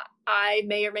 I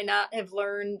may or may not have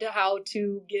learned how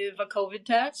to give a COVID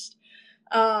test.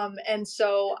 And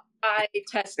so I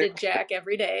tested Jack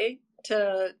every day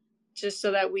just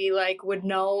so that we like would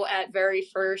know at very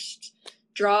first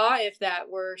draw if that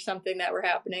were something that were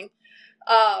happening.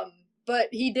 But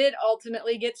he did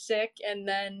ultimately get sick, and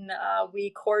then we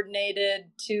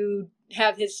coordinated to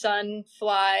have his son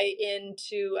fly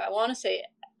into, I want to say,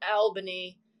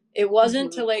 Albany. It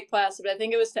wasn't to Lake Placid, but I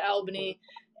think it was to Albany,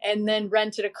 and then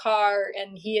rented a car,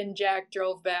 and he and Jack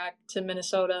drove back to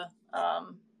Minnesota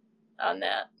on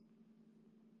that.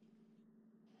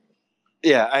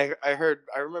 Yeah,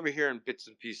 I remember hearing bits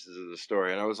and pieces of the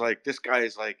story, and I was like, this guy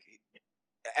is like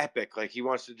epic. Like he's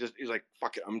like,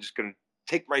 fuck it, I'm just gonna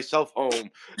take myself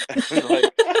home,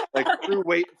 and like through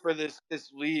waiting for this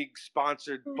league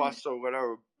sponsored bus or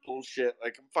whatever bullshit.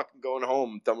 Like I'm fucking going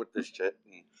home, I'm done with this shit.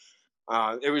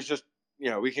 And it was just,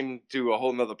 we can do a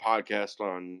whole nother podcast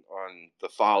on the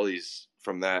follies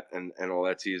from that and all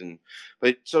that season.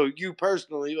 But so you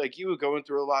personally, like you were going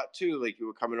through a lot too. Like you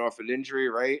were coming off an injury,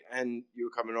 right? And you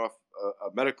were coming off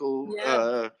a medical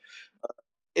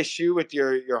issue with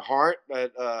your heart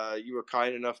that you were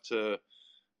kind enough to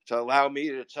allow me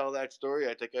to tell that story.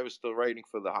 I think I was still writing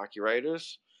for the Hockey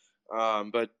Writers,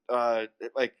 but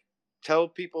like tell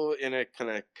people in a kind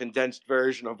of condensed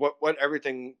version of what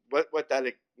everything what that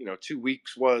 2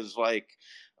 weeks was like,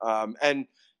 and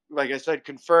like I said,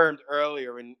 confirmed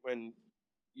earlier when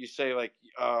you say like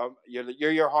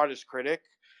you're your hardest critic,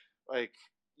 like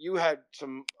you had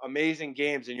some amazing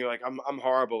games and you're like I'm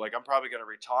horrible, like I'm probably gonna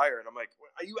retire, and I'm like,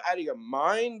 are you out of your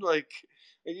mind? Like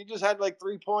you just had like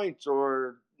 3 points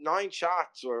or 9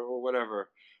 shots or whatever.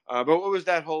 But what was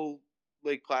that whole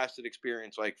Lake Placid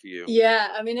experience like for you? Yeah,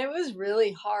 I mean, it was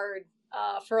really hard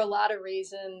for a lot of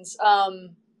reasons.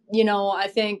 I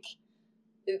think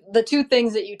the two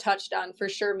things that you touched on for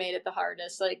sure made it the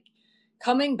hardest. Like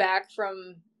coming back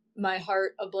from my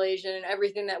heart ablation and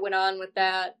everything that went on with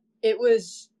that,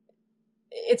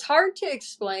 it's hard to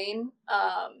explain.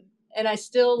 And I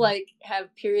still like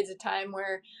have periods of time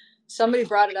where somebody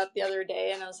brought it up the other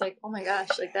day and I was like, oh my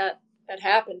gosh, like that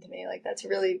happened to me. Like that's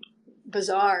really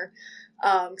bizarre.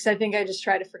 Cause I think I just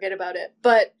try to forget about it,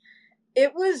 but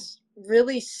it was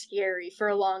really scary for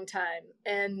a long time.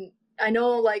 And I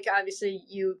know, like, obviously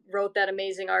you wrote that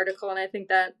amazing article, and I think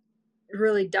that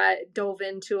really dove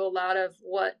into a lot of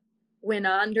what went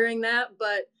on during that.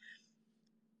 But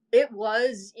it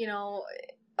was,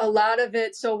 a lot of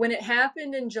it. So when it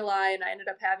happened in July and I ended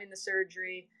up having the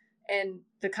surgery and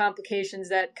the complications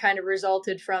that kind of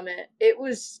resulted from it,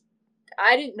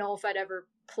 I didn't know if I'd ever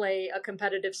play a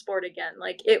competitive sport again.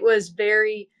 Like, it was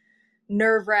very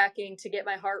nerve-wracking to get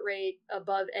my heart rate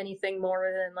above anything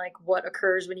more than like what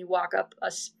occurs when you walk up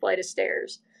a flight of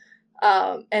stairs.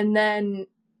 And then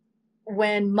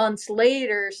when months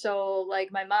later, so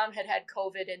like my mom had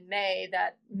COVID in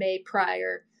that May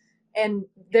prior, and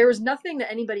there was nothing that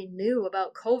anybody knew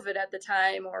about COVID at the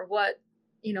time, or what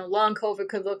long COVID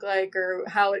could look like, or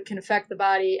how it can affect the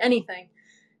body, anything.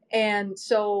 And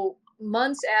so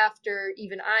months after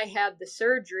even I had the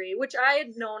surgery, which I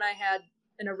had known I had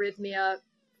an arrhythmia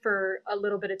for a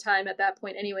little bit of time at that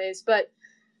point anyways, but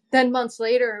then months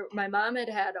later my mom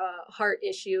had a heart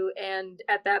issue, and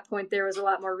at that point there was a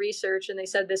lot more research and they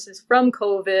said this is from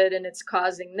COVID and it's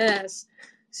causing this.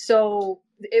 So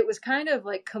it was kind of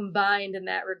like combined in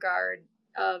that regard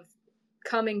of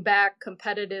coming back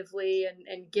competitively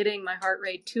and getting my heart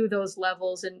rate to those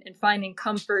levels, and finding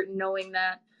comfort in knowing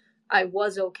that I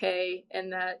was okay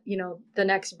and that, you know, the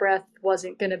next breath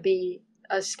wasn't going to be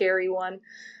a scary one.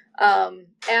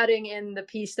 Adding in the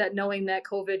piece that knowing that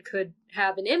COVID could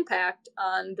have an impact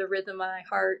on the rhythm of my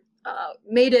heart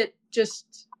made it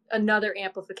just another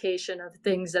amplification of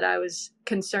things that I was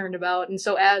concerned about. And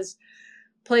so as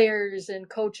players and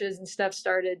coaches and stuff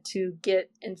started to get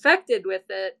infected with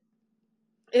it,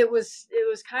 it was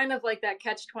kind of like that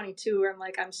catch-22 where I'm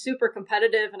like, I'm super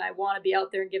competitive and I want to be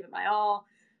out there and give it my all,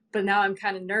 but now I'm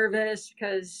kind of nervous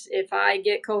because if I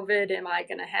get COVID, am I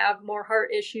going to have more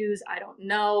heart issues? I don't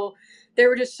know. There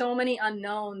were just so many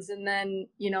unknowns. And then,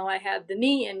 you know, I had the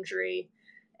knee injury,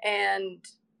 and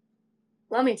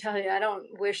let me tell you, I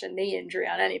don't wish a knee injury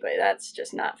on anybody. That's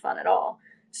just not fun at all.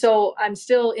 So I'm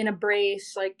still in a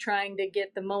brace, like trying to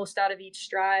get the most out of each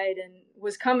stride, and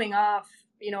was coming off,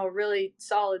 you know, a really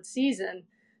solid season.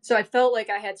 So I felt like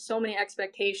I had so many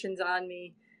expectations on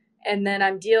me. And then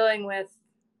I'm dealing with,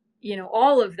 you know,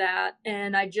 all of that.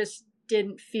 And I just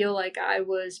didn't feel like I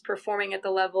was performing at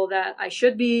the level that I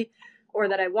should be or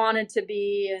that I wanted to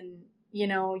be. And, you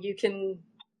know,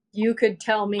 you could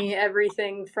tell me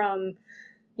everything from,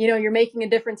 you know, you're making a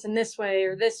difference in this way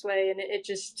or this way. And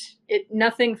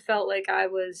nothing felt like I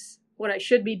was what I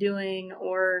should be doing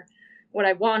or what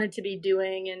I wanted to be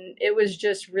doing. And it was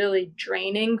just really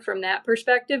draining from that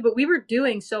perspective. But we were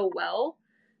doing so well.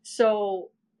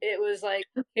 So it was like,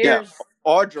 who cares?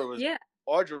 Yeah.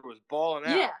 Audra was balling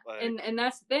out. Yeah. And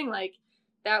that's the thing. Like,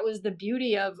 that was the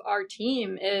beauty of our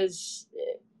team is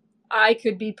I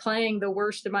could be playing the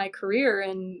worst of my career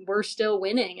and we're still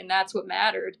winning, and that's what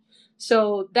mattered.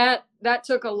 So that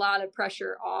took a lot of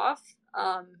pressure off,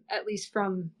 at least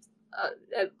from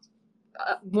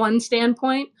one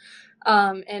standpoint.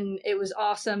 And it was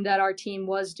awesome that our team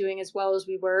was doing as well as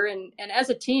we were. And as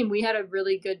a team, we had a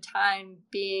really good time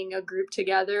being a group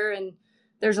together. And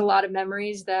there's a lot of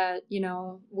memories that, you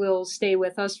know, will stay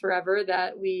with us forever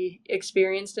that we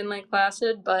experienced in Lake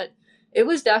Placid. But it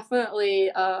was definitely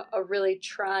a really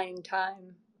trying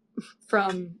time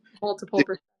from multiple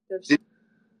perspectives.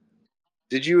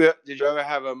 Did you ever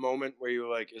have a moment where you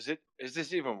were like, is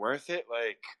this even worth it?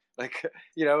 Like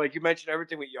you know, like you mentioned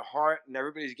everything with your heart and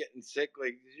everybody's getting sick.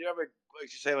 Like, did you ever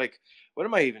like you say like, what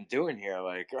am I even doing here?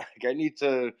 Like I need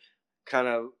to kind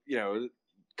of, you know,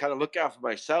 kind of look out for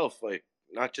myself, like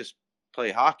not just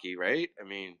play hockey, right? I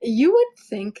mean, You would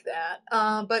think that,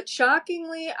 but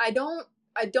shockingly, I don't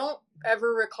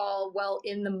ever recall, well,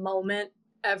 in the moment,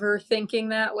 ever thinking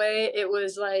that way. It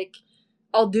was like,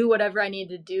 I'll do whatever I need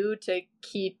to do to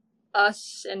keep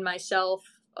us and myself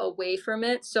away from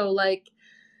it. So, like,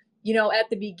 you know, at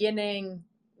the beginning,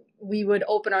 we would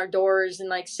open our doors and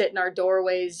like sit in our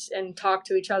doorways and talk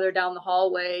to each other down the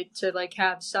hallway to like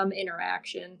have some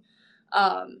interaction.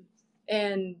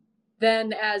 And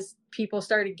then as people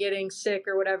started getting sick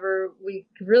or whatever, we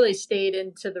really stayed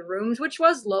into the rooms, which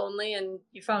was lonely, and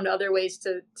you found other ways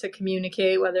to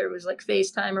communicate, whether it was like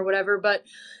FaceTime or whatever. But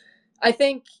I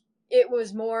think it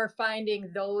was more finding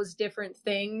those different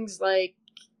things, like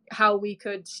how we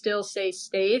could still stay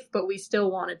safe, but we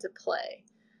still wanted to play.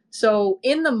 So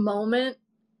in the moment,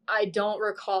 I don't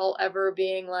recall ever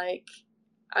being like,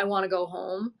 I want to go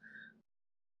home.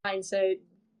 Hindsight,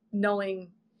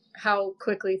 knowing how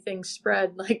quickly things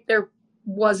spread, like there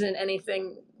wasn't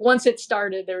anything. Once it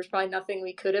started, there was probably nothing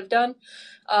we could have done.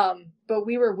 But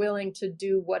we were willing to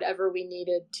do whatever we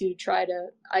needed to try to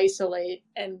isolate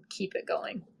and keep it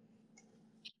going,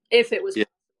 if it was possible.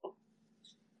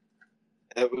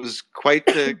 It was quite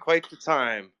the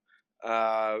time.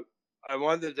 I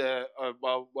wanted to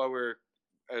while we're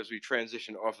as we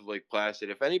transition off of Lake Placid,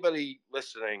 if anybody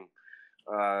listening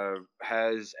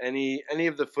has any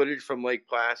of the footage from Lake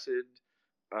Placid,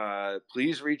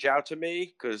 please reach out to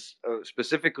me because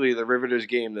specifically the Riveters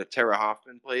game that Tara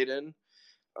Hoffman played in.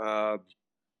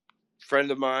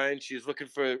 Friend of mine, she's looking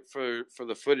for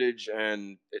the footage,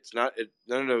 and none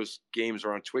of those games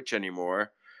are on Twitch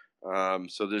anymore.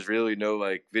 So there's really no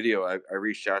like video. I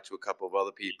reached out to a couple of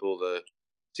other people to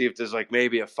see if there's like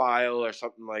maybe a file or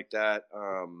something like that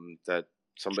that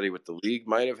somebody with the league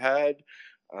might have had.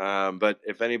 But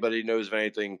if anybody knows of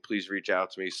anything, please reach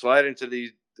out to me. Slide into the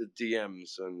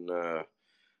DMs and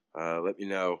let me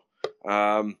know.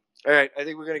 All right, I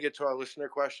think we're gonna get to our listener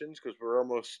questions because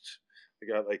we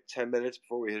got like 10 minutes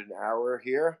before we hit an hour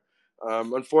here.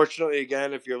 Unfortunately,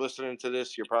 again, if you're listening to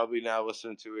this, you're probably now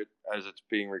listening to it as it's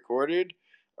being recorded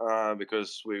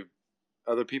because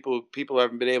other people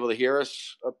haven't been able to hear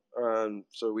us,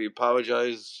 so we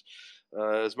apologize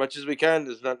as much as we can.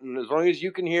 There's nothing, as long as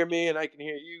you can hear me and I can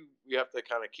hear you, we have to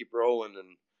kind of keep rolling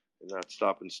and not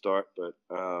stop and start. But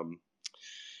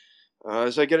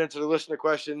As I get into the listener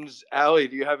questions, Allie,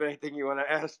 do you have anything you want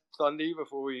to ask Thundy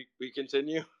before we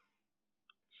continue?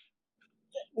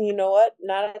 You know what?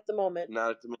 Not at the moment.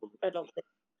 Not at the moment. I don't think.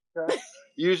 Okay.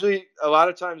 Usually, a lot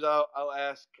of times I'll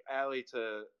ask Allie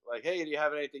to, like, hey, do you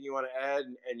have anything you want to add?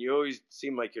 And you always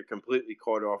seem like you're completely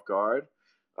caught off guard.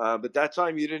 But that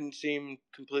time you didn't seem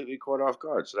completely caught off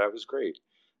guard, so that was great.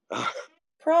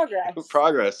 Progress.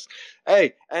 Progress.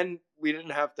 Hey, and we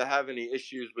didn't have to have any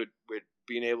issues with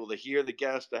being able to hear the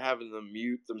guests, to having them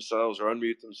mute themselves or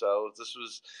unmute themselves. This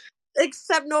was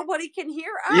Except nobody can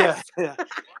hear us. yeah.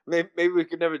 Maybe we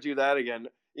could never do that again.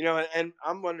 You know, and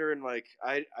I'm wondering, like,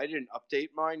 I didn't update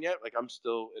mine yet. Like, I'm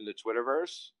still in the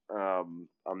Twitterverse.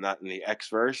 I'm not in the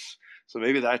Xverse, so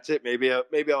maybe that's it. Maybe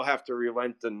I'll have to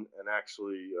relent and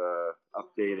actually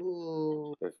update it.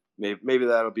 Ooh. Maybe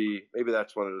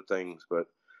that's one of the things. But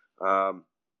all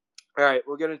right,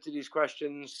 we'll get into these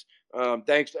questions.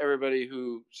 Thanks to everybody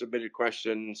who submitted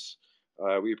questions.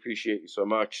 We appreciate you so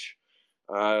much.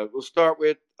 We'll start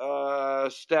with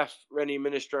Steph Rennie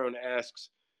Minestrone asks,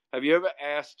 have you ever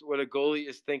asked what a goalie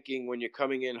is thinking when you're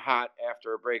coming in hot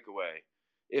after a breakaway?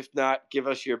 If not, give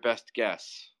us your best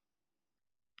guess.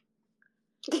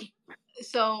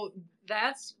 So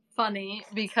that's funny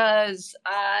because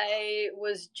I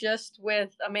was just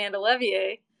with Amanda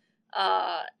Levier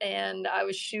and I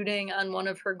was shooting on one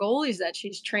of her goalies that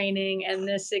she's training, and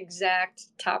this exact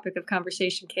topic of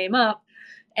conversation came up.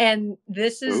 And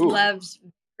this is Lev's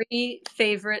very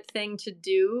favorite thing to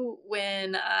do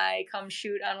when I come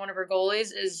shoot on one of her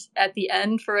goalies is at the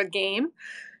end for a game.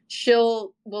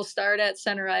 We'll start at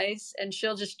center ice and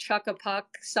she'll just chuck a puck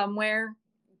somewhere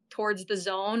towards the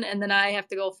zone, and then I have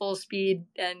to go full speed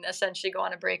and essentially go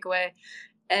on a breakaway,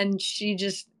 and she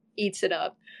just eats it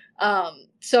up.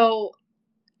 So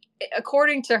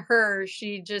according to her,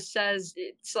 she just says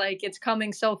it's like it's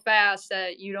coming so fast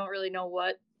that you don't really know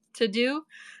what to do,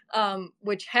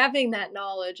 which, having that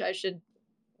knowledge, I should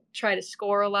try to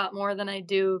score a lot more than I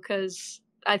do, because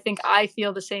I think I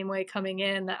feel the same way coming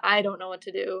in, that I don't know what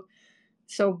to do.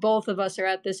 So both of us are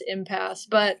at this impasse,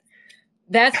 but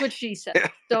that's what she said.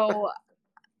 So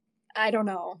I don't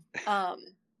know.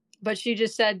 But she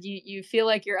just said you feel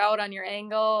like you're out on your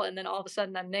angle, and then all of a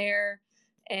sudden I'm there,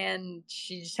 and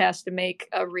she just has to make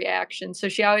a reaction. So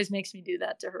she always makes me do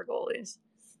that to her goalies.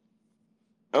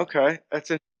 Okay,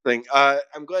 that's interesting.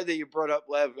 I'm glad that you brought up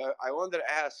Lev. I wanted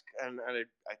to ask, and I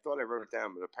thought I wrote it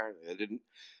down, but apparently I didn't.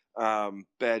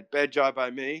 Bad job by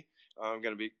me. I'm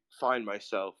gonna be fine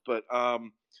myself. But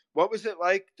what was it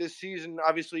like this season?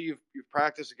 Obviously, you've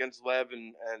practiced against Lev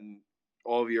and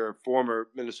all of your former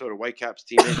Minnesota Whitecaps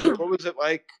teammates. What was it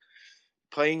like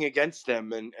playing against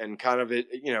them and kind of it?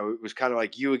 You know, it was kind of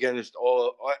like you against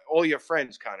all your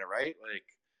friends, kind of, right? Like,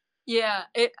 yeah,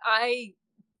 I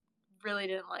really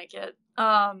didn't like it.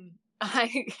 I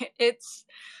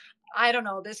don't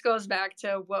know. This goes back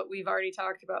to what we've already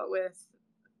talked about with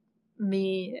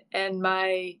me and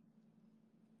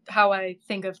how I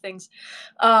think of things.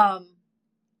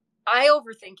 I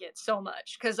overthink it so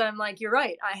much because I'm like, you're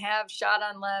right. I have shot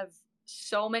on Lev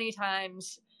so many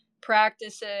times,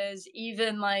 practices,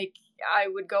 even like I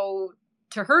would go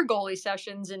to her goalie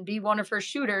sessions and be one of her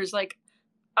shooters. Like,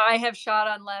 I have shot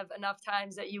on Lev enough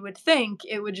times that you would think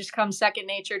it would just come second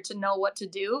nature to know what to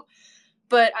do.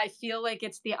 But I feel like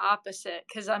it's the opposite,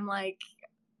 because I'm like,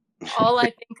 all I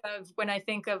think of when I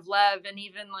think of Lev, and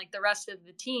even like the rest of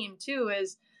the team too,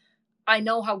 is I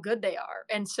know how good they are.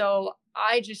 And so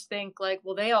I just think like,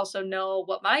 well, they also know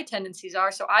what my tendencies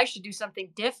are, so I should do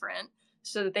something different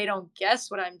so that they don't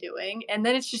guess what I'm doing. And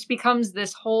then it just becomes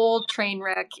this whole train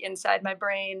wreck inside my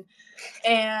brain.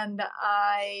 And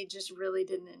I just really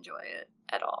didn't enjoy it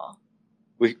at all.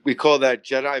 We call that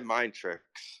Jedi mind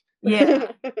tricks.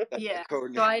 Yeah. Yeah. So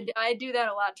I do that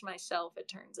a lot to myself, it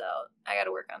turns out. I got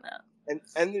to work on that.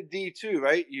 And the D too,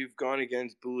 right? You've gone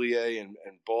against Boulier and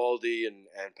Baldy and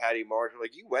Patty Marshall.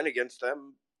 Like, you went against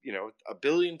them, you know, a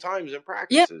billion times in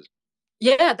practices.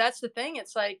 Yeah, that's the thing.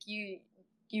 It's like you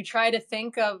try to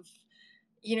think of,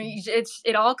 you know,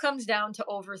 it all comes down to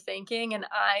overthinking, and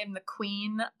I am the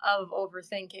queen of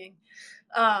overthinking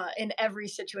in every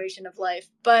situation of life.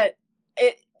 But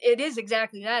it is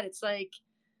exactly that. It's like,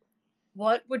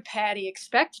 what would Patty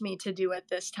expect me to do at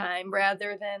this time,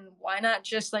 rather than why not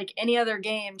just like any other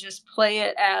game, just play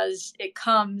it as it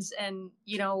comes. And,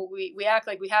 you know, we act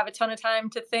like we have a ton of time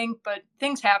to think, but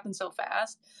things happen so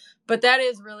fast. But that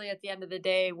is really, at the end of the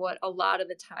day, what a lot of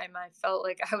the time I felt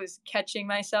like I was catching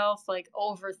myself, like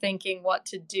overthinking what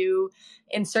to do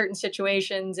in certain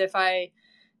situations. If I,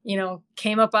 you know,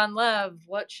 came up on Lev,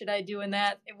 what should I do in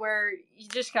that? Where you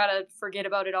just got to forget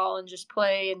about it all and just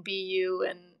play and be you,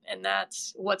 and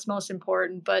that's what's most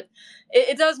important. But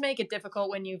it does make it difficult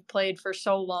when you've played for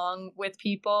so long with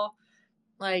people.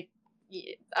 Like,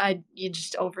 you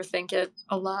just overthink it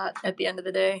a lot at the end of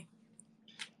the day.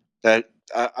 That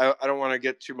I don't want to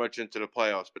get too much into the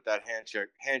playoffs, but that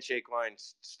handshake line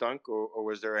stunk, or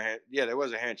was there a yeah, there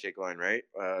was a handshake line, right?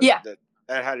 Yeah.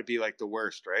 That had to be like the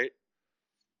worst, right?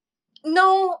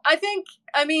 No,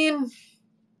 I mean,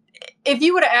 if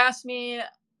you would have asked me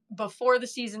before the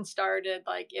season started,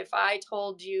 like if I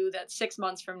told you that 6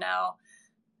 months from now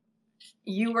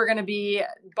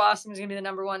Boston was going to be the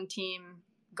number one team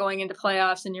going into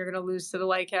playoffs and you're going to lose to the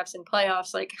Whitecaps in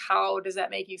playoffs, like how does that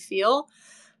make you feel?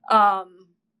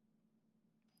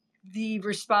 The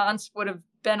response would have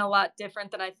been a lot different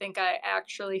than I think I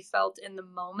actually felt in the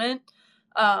moment.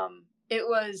 It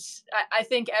was, I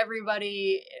think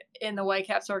everybody in the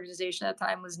Whitecaps organization at the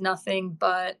time was nothing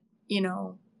but,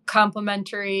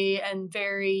 complimentary and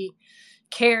very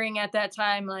caring at that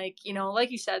time. Like,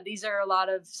 like you said, these are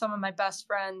some of my best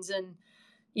friends, and,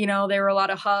 there were a lot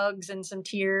of hugs and some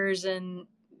tears, and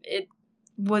it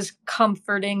was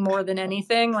comforting more than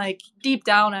anything. Like deep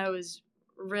down, I was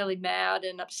really mad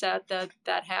and upset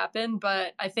that happened.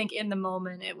 But I think in the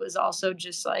moment, it was also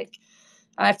just like,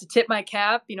 I have to tip my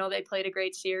cap. They played a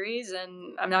great series,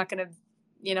 and I'm not going to,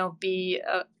 be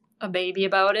a baby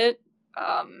about it.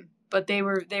 But they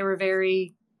were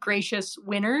very gracious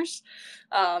winners.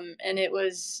 And it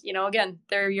was, again,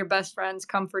 they're your best friends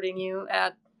comforting you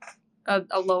at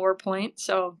a lower point.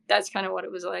 So that's kind of what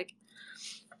it was like.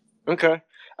 Okay.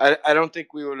 I don't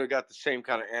think we would have got the same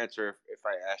kind of answer if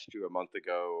I asked you a month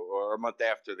ago or a month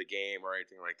after the game or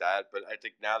anything like that. But I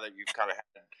think now that you've kind of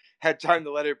had time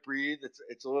to let it breathe,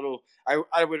 it's a little.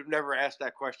 I would have never asked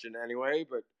that question anyway,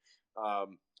 but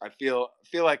I feel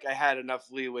like I had enough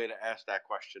leeway to ask that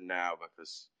question now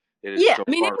because it is. Yeah, so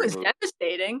I mean, far it was removed.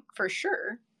 devastating for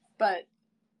sure, but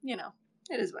it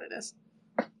is what it is.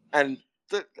 And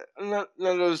none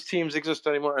of those teams exist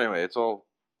anymore. Anyway, it's all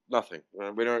nothing.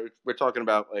 We're talking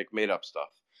about like made up stuff.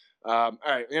 All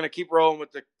right, we're gonna keep rolling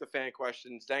with the fan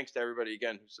questions. Thanks to everybody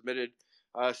again who submitted.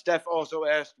 Steph also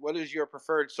asked, "What is your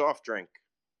preferred soft drink?"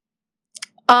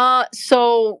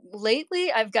 So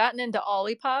lately I've gotten into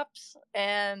Olippops,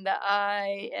 and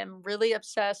I am really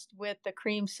obsessed with the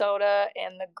cream soda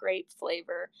and the grape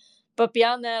flavor. But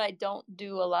beyond that, I don't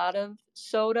do a lot of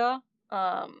soda.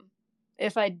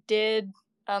 If I did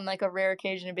on like a rare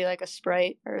occasion, it'd be like a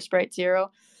Sprite or a Sprite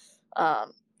Zero.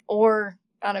 Or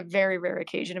on a very rare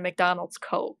occasion, a McDonald's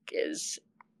Coke is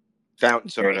Fountain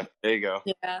soda. There you go.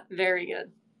 Yeah, very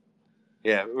good.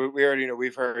 Yeah, we already know.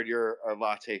 We've heard you're a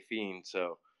latte fiend,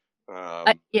 so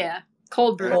yeah,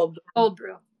 cold brew. Cold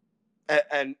brew.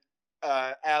 And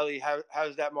Allie,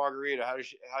 how's that margarita?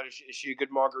 Is she a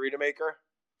good margarita maker?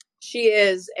 She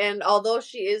is, and although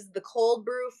she is the cold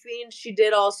brew fiend, she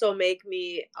did also make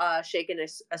me shake an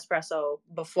espresso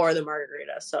before the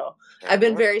margarita. So I've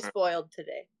been very spoiled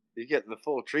today. You're getting the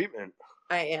full treatment.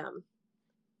 I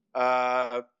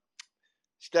am.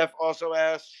 Steph also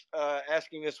asks,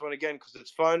 asking this one again because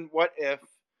it's fun. What if?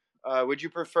 Would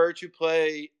you prefer to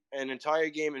play an entire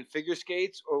game in figure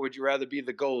skates, or would you rather be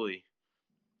the goalie?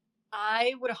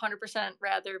 I would 100%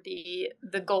 rather be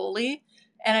the goalie.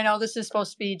 And I know this is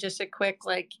supposed to be just a quick,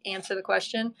 answer the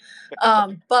question.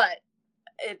 But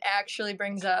it actually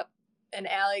brings up, and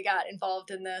Allie got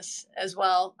involved in this as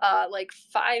well.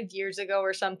 5 years ago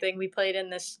or something, we played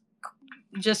in this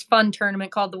just fun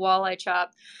tournament called the Walleye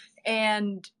Chop.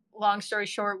 And long story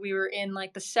short, we were in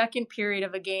the second period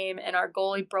of a game, and our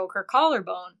goalie broke her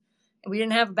collarbone, and we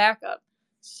didn't have a backup.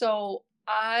 So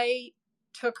I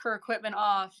took her equipment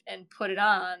off and put it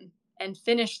on and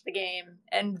finished the game.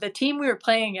 And the team we were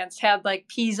playing against had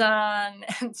Pizon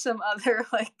and some other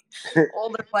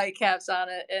older Whitecaps on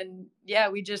it. And yeah,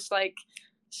 we just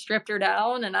stripped her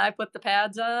down, and I put the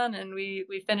pads on, and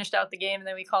we finished out the game, and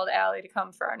then we called Allie to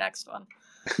come for our next one.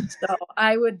 So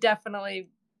I would definitely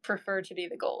prefer to be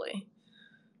the goalie.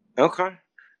 Okay.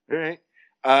 All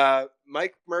right.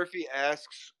 Mike Murphy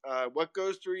asks, what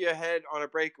goes through your head on a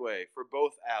breakaway for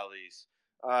both Allies?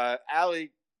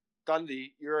 Allie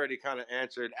Thundy, you already kind of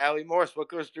answered. Allie Morse, what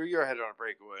goes through your head on a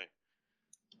breakaway?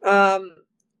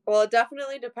 Well, it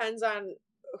definitely depends on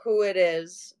who it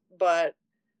is, but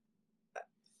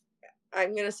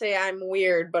I'm going to say I'm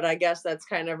weird, but I guess that's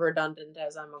kind of redundant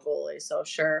as I'm a goalie, so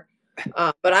sure.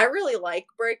 But I really like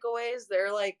breakaways.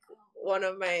 They're one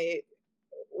of my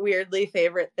weirdly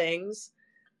favorite things.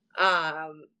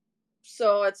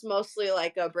 So it's mostly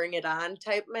a bring it on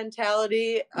type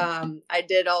mentality. I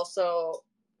did also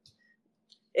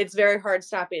it's very hard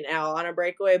stopping Al on a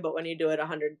breakaway, but when you do it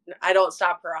 100, I don't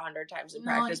stop her 100 times in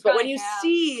practice. But when you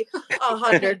see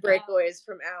 100 breakaways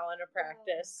from Al in a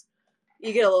practice,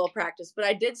 you get a little practice. But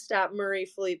I did stop Marie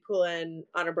Philippe Poulin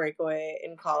on a breakaway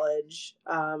in college.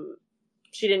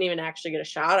 She didn't even actually get a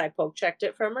shot. I poke checked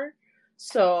it from her.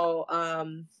 So,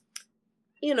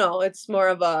 it's more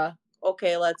of a,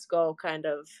 okay, let's go kind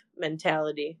of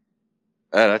mentality.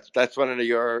 That's one of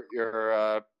your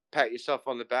pat yourself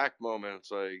on the back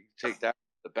moments. Like, take that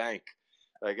to the bank.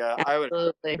 Like, I would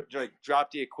like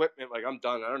drop the equipment. Like, I'm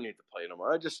done. I don't need to play no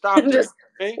more. I just stopped. Just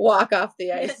walk off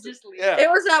the ice. Just leave. Yeah. It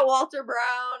was at Walter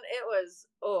Brown. It was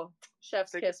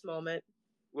chef's kiss moment.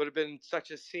 Would have been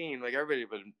such a scene. Like, everybody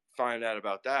would find out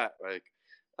about that. Like,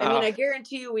 I mean, I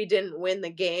guarantee you we didn't win the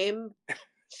game,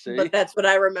 but that's what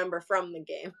I remember from the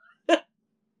game.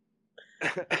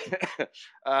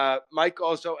 Mike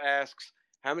also asks,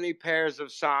 how many pairs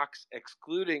of socks,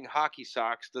 excluding hockey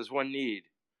socks, does one need?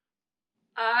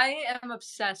 I am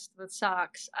obsessed with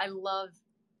socks. I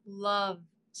love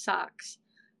socks.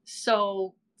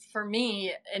 So for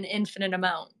me, an infinite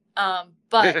amount.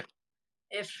 But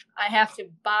if I have to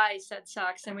buy said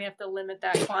socks, then we have to limit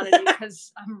that quantity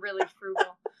because I'm really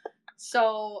frugal.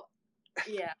 So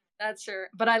yeah, that's her.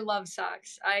 But I love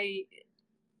socks. I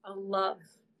love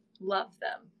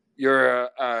them. Your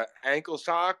ankle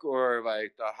sock or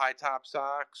like the high top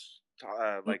socks,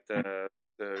 like the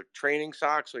training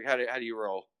socks? Like, how do you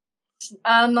roll?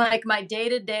 Like my day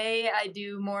to day, I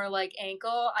do more like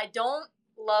ankle. I don't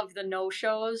love the no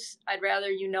shows. I'd rather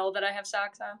that I have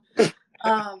socks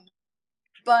on.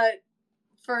 But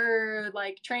for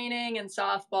like training and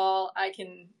softball,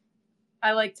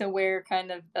 I like to wear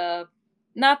kind of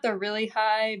not the really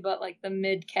high, but like the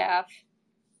mid calf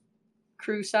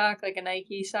crew sock, like a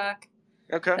Nike sock.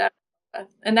 Okay.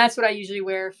 And that's what I usually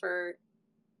wear for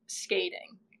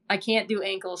skating. I can't do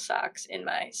ankle socks in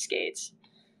my skates.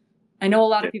 I know a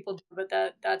lot of people do, but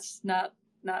that's not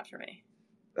for me.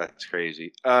 That's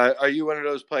crazy. Are you one of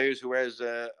those players who wears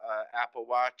a Apple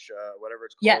Watch, whatever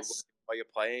it's called, yes, while you're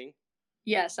playing?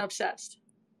 Yes, obsessed.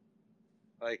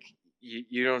 Like,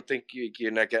 you don't think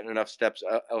you're not getting enough steps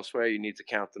elsewhere? You need to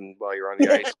count them while you're on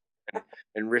the ice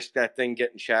and risk that thing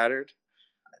getting shattered?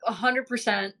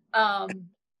 100%.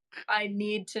 I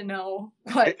need to know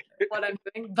what I'm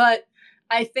doing, but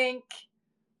I think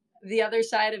the other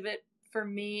side of it for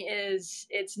me is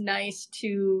it's nice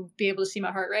to be able to see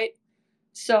my heart rate.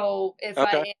 So if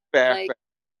I am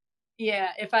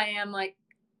if I am like,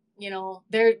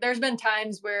 there's been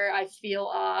times where I feel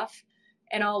off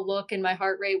and I'll look and my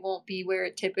heart rate won't be where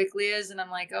it typically is. And I'm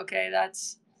like, okay,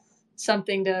 that's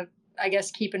something to, I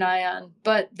guess, keep an eye on.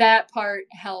 But that part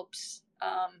helps.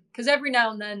 Because every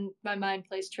now and then my mind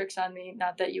plays tricks on me.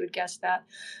 Not that you would guess that.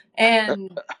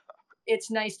 And it's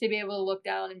nice to be able to look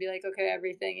down and be like, okay,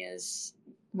 everything is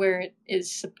where it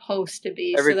is supposed to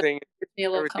be. Everything, so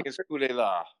that everything is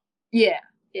coup-de-la. Yeah.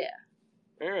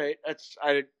 All right,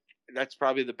 that's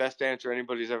probably the best answer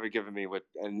anybody's ever given me.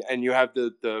 And you have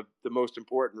the most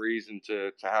important reason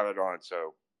to have it on.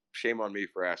 So shame on me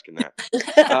for asking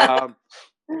that.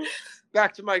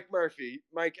 Back to Mike Murphy.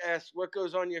 Mike asks, what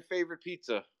goes on your favorite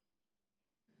pizza?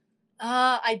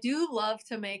 I do love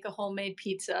to make a homemade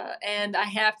pizza, and I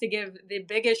have to give the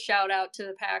biggest shout out to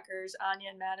the Packers, Anya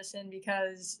and Madison,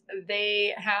 because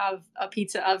they have a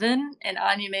pizza oven, and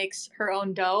Anya makes her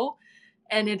own dough,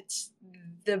 and it's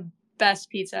the best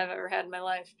pizza I've ever had in my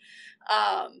life.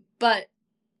 But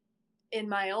in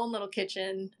my own little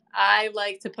kitchen, I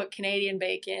like to put Canadian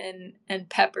bacon and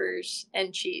peppers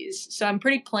and cheese. So I'm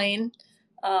pretty plain,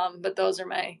 but those are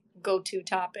my go-to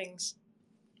toppings.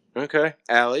 Okay.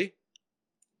 Allie?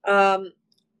 I'm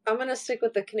going to stick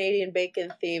with the Canadian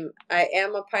bacon theme. I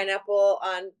am a pineapple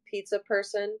on pizza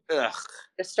person. Ugh.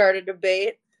 To start a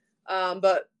debate.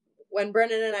 But when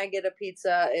Brennan and I get a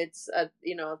pizza, it's a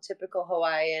typical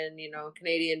Hawaiian,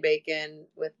 Canadian bacon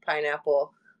with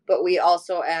pineapple. But we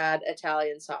also add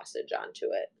Italian sausage onto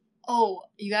it. Oh,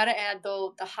 you got to add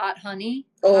though the hot honey.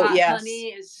 Oh, hot yes. honey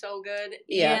is so good.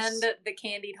 Yes. And the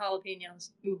candied jalapenos.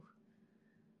 Ooh.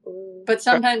 But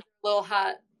sometimes a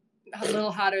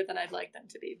little hotter than I'd like them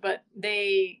to be. But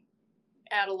they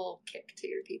add a little kick to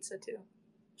your pizza too.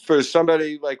 For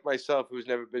somebody like myself who's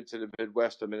never been to the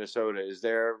Midwest of Minnesota, is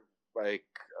there like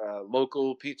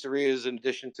local pizzerias in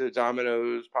addition to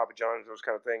Domino's, Papa John's, those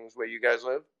kind of things where you guys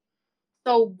live?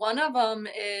 So one of them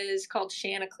is called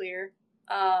Chanticleer.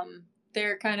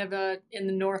 They're kind of in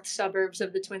the north suburbs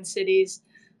of the Twin Cities.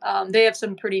 They have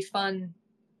some pretty fun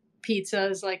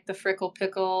pizzas like the Frickle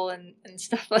Pickle and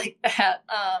stuff like that.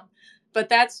 But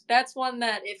that's one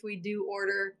that if we do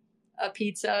order, a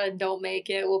pizza and don't make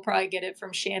it, we'll probably get it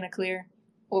from Chanticleer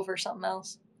over something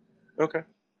else. Okay.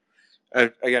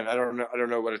 Again, I don't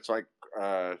know what it's like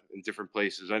in different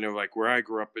places. I know, like where I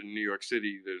grew up in New York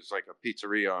City, there's like a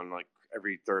pizzeria on like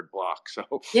every third block.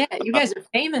 So yeah, you guys are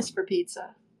famous for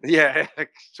pizza. Yeah,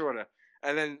 sort of.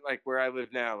 And then like where I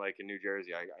live now, like in New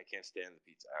Jersey, I can't stand the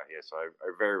pizza out here, so I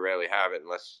very rarely have it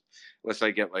unless I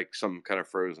get like some kind of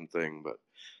frozen thing.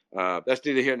 But that's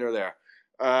neither here nor there.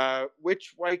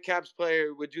 Which Whitecaps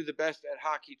player would do the best at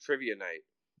hockey trivia night?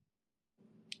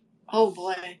 Oh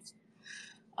boy.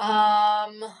 I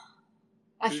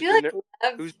feel like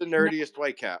who's the nerdiest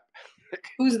Whitecap?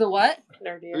 Who's the what?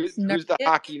 Nerdiest. Who's the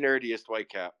hockey nerdiest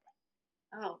Whitecap?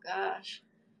 Oh gosh.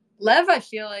 Lev, I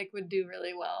feel like, would do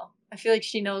really well. I feel like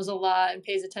she knows a lot and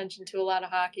pays attention to a lot of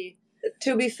hockey.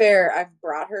 To be fair, I've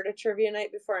brought her to trivia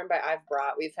night before, and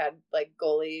we've had like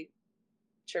goalie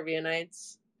trivia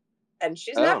nights, and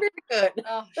she's not very good.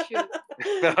 Oh shoot!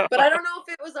 But I don't know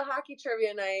if it was a hockey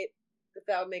trivia night, if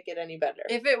that would make it any better.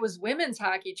 If it was women's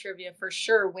hockey trivia, for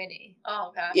sure, Winnie.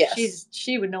 Oh gosh, yes.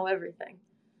 she would know everything.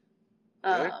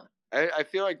 I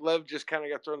feel like Lev just kind of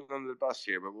got thrown under the bus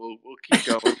here, but we'll keep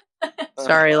going.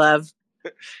 Sorry, Lev.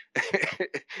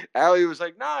 Allie was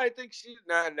like, "No, I think she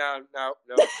no."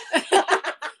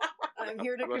 I'm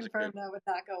here to confirm that would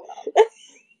not go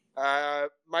well.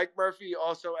 Mike Murphy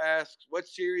also asks, "What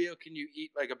cereal can you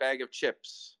eat like a bag of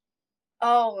chips?"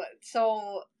 Oh,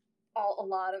 so a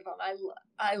lot of them.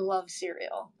 I love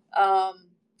cereal.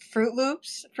 Fruit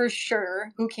Loops for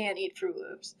sure. Who can't eat Fruit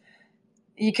Loops?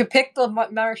 You could pick the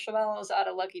marshmallows out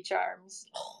of Lucky Charms.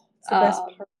 It's the best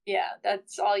part. Yeah,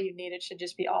 that's all you need. It should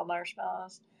just be all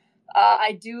marshmallows.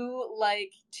 I do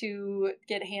like to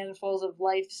get handfuls of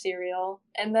Life cereal.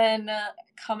 And then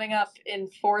coming up in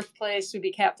fourth place would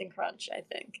be Captain Crunch, I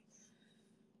think.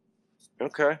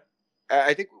 Okay.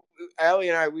 I think Allie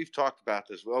and I, we've talked about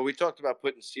this. Well, we talked about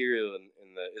putting cereal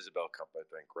in the Isabel cup, I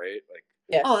think, right? Like,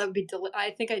 yes. Oh, that would be I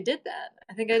think I did that.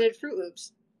 I think I did Fruit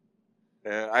Loops.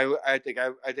 I think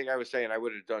I was saying I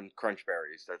would have done Crunch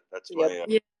Berries. That's my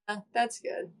yeah, that's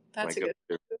good. That's a good.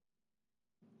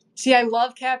 See, I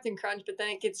love Captain Crunch, but then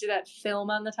it gets you that film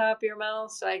on the top of your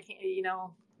mouth, so I can't.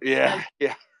 Yeah.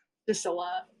 Just a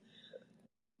lot.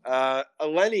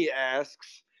 Eleni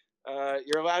asks,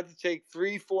 "You're allowed to take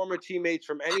 3 former teammates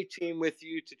from any team with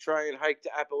you to try and hike the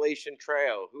Appalachian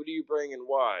Trail. Who do you bring and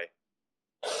why?"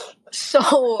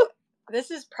 So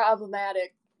this is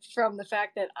problematic from the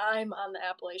fact that I'm on the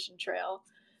Appalachian Trail,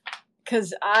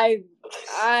 because I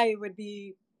would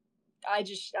be. I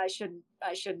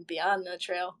shouldn't be on the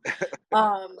trail.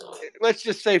 Let's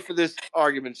just say, for this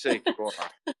argument's sake,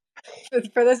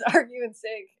 for this argument's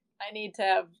sake, I need to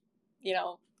have,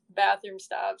 bathroom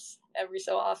stops every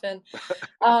so often.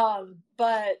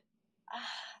 But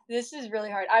this is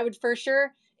really hard. I would for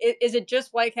sure. Is it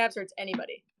just Whitecaps or it's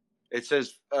anybody? It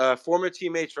says former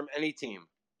teammates from any team.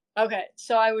 Okay,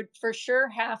 so I would for sure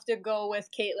have to go with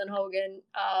Caitlin Hogan.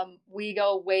 We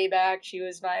go way back. She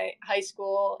was my high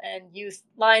school and youth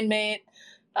line mate.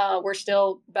 We're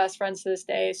still best friends to this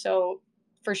day, so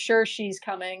for sure she's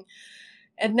coming.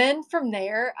 And then from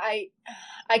there, I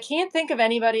can't think of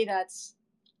anybody that's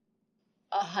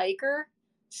a hiker.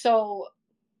 So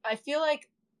I feel like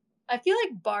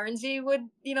Barnsey would,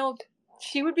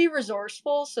 she would be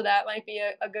resourceful, so that might be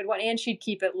a good one. And she'd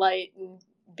keep it light and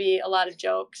be a lot of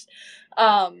jokes.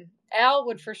 Al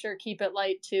would for sure keep it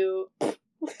light too,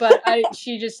 but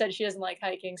she just said she doesn't like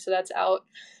hiking, so that's out.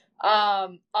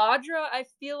 Audra, I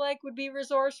feel like, would be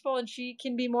resourceful, and she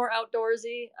can be more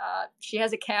outdoorsy. She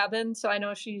has a cabin, so I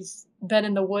know she's been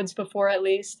in the woods before at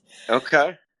least.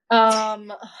 Okay.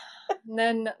 And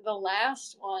then the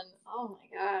last one, oh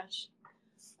my gosh,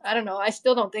 I don't know. I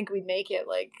still don't think we'd make it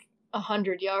like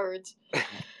 100 yards,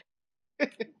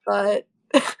 but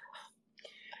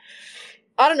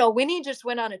I don't know. Winnie just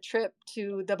went on a trip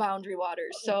to the Boundary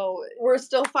Waters, so we're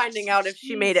still finding out if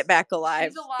she made it back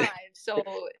alive. She's alive, so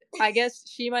I guess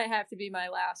she might have to be my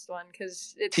last one,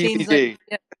 because it seems like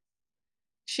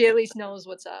she at least knows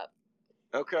what's up.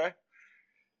 Okay.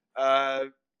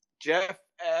 Jeff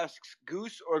asks,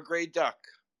 goose or gray duck?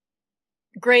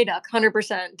 Gray duck,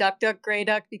 100%. Duck, gray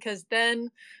duck, because then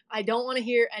I don't want to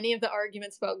hear any of the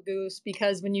arguments about goose,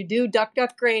 because when you do duck,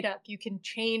 gray duck, you can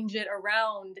change it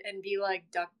around and be like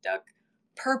duck,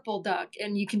 purple duck,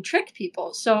 and you can trick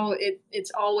people. So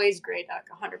it's always gray duck,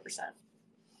 100%.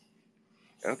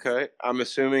 Okay. I'm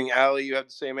assuming, Allie, you have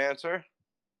the same answer?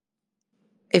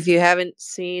 If you haven't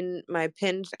seen my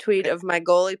pinned tweet of my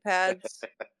goalie pads,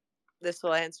 this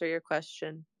will answer your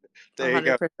question.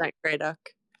 100% gray duck.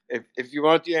 if you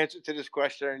want the answer to this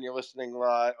question and you're listening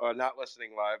live or not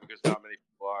listening live because not many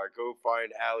people are, go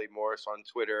find Allie Morse on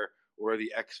Twitter or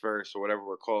the Xverse or whatever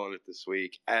we're calling it this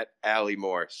week at Allie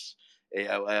Morse,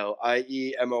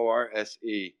 ALLIEMORSE.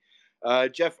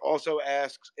 Jeff also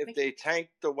asks if they tank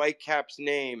the Whitecaps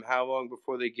name, how long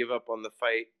before they give up on the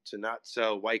fight to not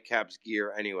sell Whitecaps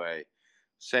gear anyway?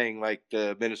 Saying like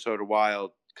the Minnesota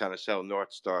Wild kind of sell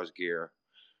North Stars gear.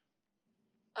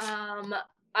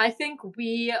 I think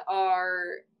we are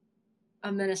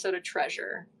a Minnesota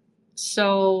treasure.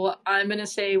 So I'm going to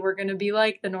say we're going to be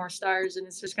like the North Stars and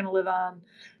it's just going to live on.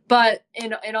 But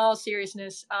in all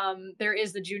seriousness, there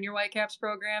is the Junior Whitecaps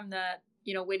program that,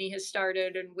 Winnie has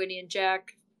started, and Winnie and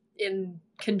Jack in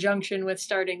conjunction with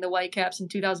starting the Whitecaps in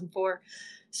 2004.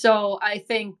 So I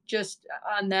think just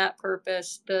on that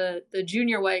purpose, the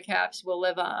Junior Whitecaps will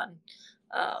live on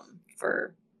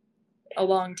for a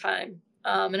long time.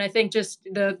 And I think just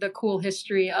the cool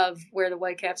history of where the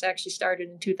Whitecaps actually started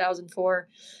in 2004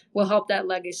 will help that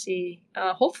legacy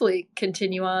hopefully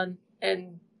continue on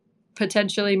and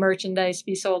potentially merchandise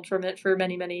be sold from it for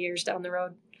many, many years down the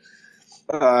road.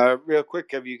 Real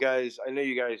quick, have you guys, I know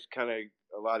you guys kind of,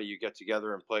 a lot of you get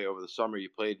together and play over the summer. You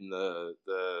played in the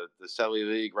Selly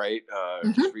League, right?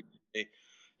 Just recently.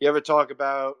 You ever talk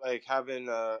about like having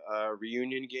a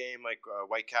reunion game, like a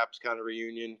Whitecaps kind of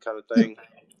reunion kind of thing?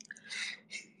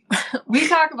 We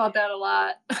talk about that a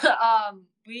lot.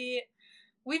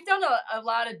 We've done a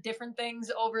lot of different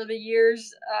things over the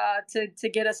years to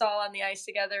get us all on the ice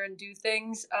together and do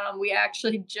things. We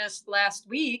actually just last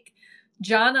week,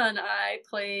 Jana and I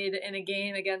played in a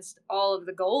game against all of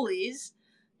the goalies.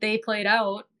 They played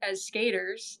out as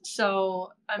skaters.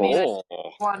 So, I mean,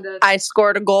 I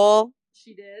scored a goal.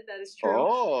 She did. That is true.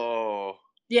 Oh.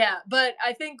 Yeah, but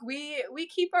I think we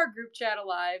keep our group chat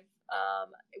alive.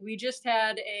 We just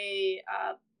had a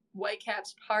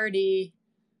Whitecaps party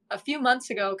a few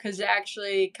months ago because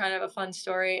actually kind of a fun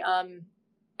story.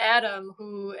 Adam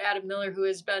Miller, who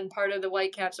has been part of the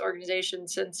Whitecaps organization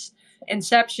since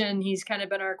inception, he's kind of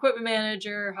been our equipment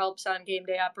manager, helps on game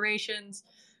day operations.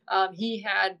 He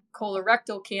had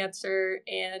colorectal cancer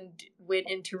and went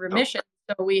into remission.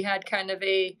 So we had kind of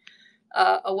a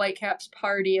Whitecaps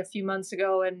party a few months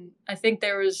ago, and I think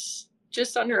there was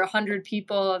just under 100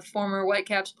 people of former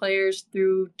Whitecaps players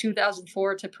through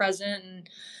 2004 to present, and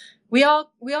we all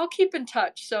keep in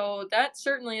touch. So that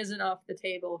certainly isn't off the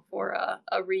table for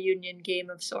a reunion game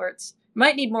of sorts.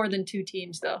 Might need more than 2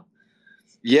 teams though.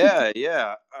 Yeah.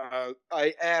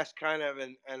 I asked kind of,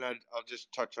 and I'll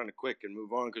just touch on it quick and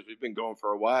move on because we've been going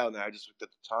for a while now. I just looked at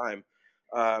the time.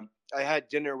 I had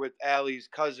dinner with Allie's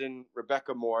cousin,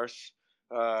 Rebecca Morse.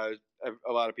 A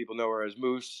lot of people know her as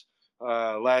Moose,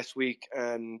 last week,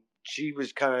 and she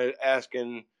was kind of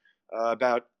asking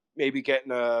about maybe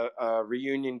getting a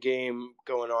reunion game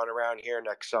going on around here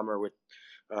next summer with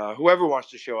whoever wants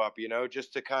to show up,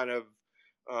 just to kind of,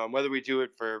 whether we do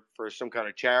it for some kind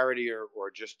of charity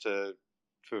or just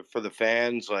for the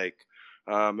fans, like,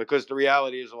 because the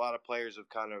reality is a lot of players have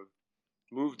kind of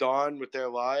moved on with their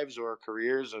lives or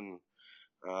careers, and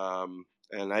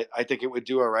I think it would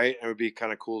do all right, and it would be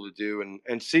kind of cool to do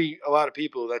and see a lot of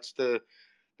people. That's the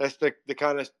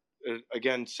kind of,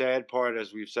 again, sad part,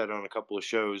 as we've said on a couple of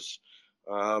shows,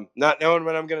 not knowing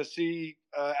when I'm going to see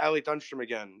Allie Thunstrom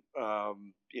again. I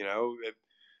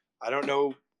don't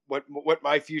know what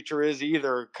my future is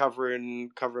either, covering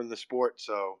the sport.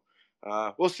 So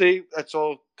we'll see. That's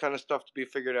all kind of stuff to be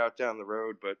figured out down the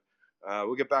road. But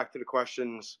we'll get back to the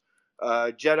questions.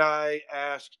 Jedi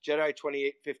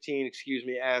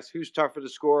 2815, asks, who's tougher to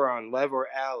score on, Lev or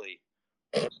Allie?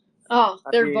 Oh,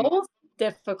 they're both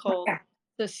difficult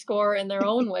to score in their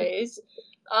own ways.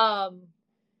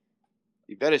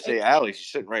 You better say Allie.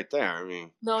 She's sitting right there. I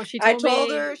mean, no, I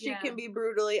told her she can be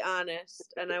brutally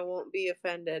honest, and I won't be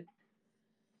offended.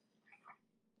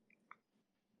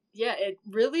 Yeah, it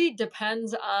really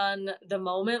depends on the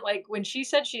moment. Like when she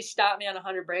said she stopped me on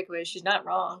 100 breakaways, she's not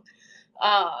wrong.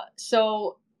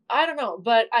 So I don't know,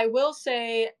 but I will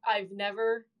say I've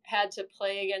never had to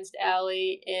play against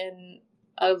Allie in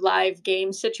a live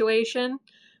game situation.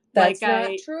 That's like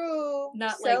not true.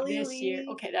 Not Selly like this League. Year.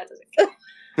 Okay, that doesn't count.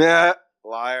 Yeah,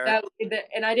 liar.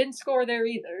 And I didn't score there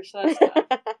either, so that's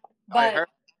not.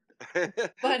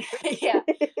 But yeah,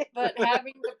 but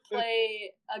having to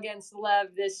play against Lev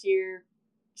this year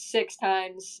 6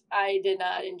 times, I did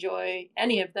not enjoy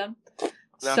any of them.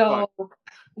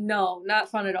 No, not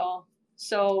fun at all.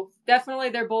 So definitely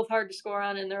they're both hard to score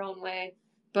on in their own way.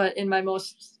 But in my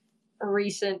most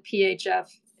recent PHF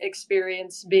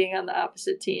experience being on the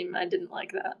opposite team, I didn't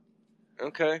like that.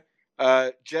 Okay.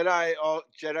 Jedi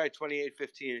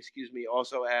 2815, excuse me,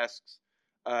 also asks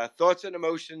thoughts and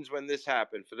emotions when this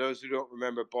happened. For those who don't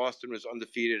remember, Boston was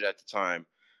undefeated at the time.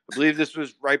 I believe this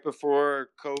was right before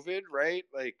COVID, right?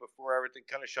 Like before everything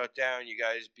kind of shut down. You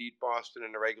guys beat Boston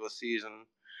in the regular season,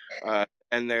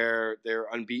 and their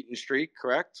unbeaten streak,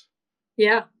 correct?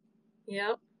 Yeah.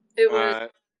 Yep. It was Uh,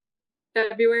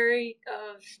 February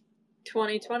of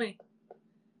 2020.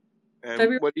 and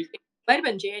February what do you might have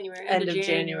been January. End of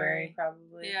January,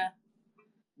 probably. Yeah.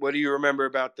 what do you remember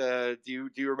about the? Do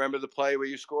you remember the play where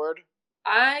you scored?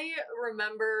 I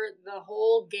remember the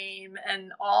whole game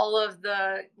and all of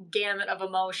the gamut of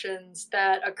emotions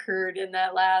that occurred in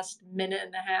that last minute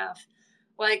and a half.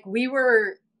 Like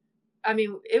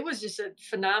it was just a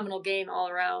phenomenal game all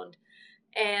around.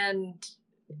 And,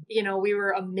 we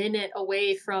were a minute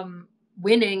away from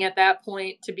winning at that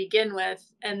point to begin with.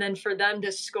 And then for them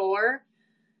to score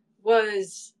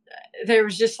there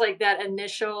was just like that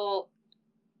initial,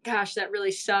 gosh, that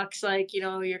really sucks. Like,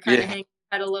 you're kind of hanging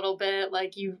a little bit,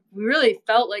 like we really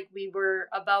felt like we were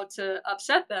about to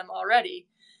upset them already,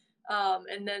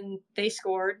 and then they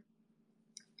scored.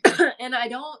 And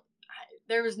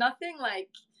there was nothing like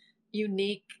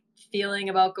unique feeling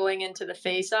about going into the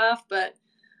face off, but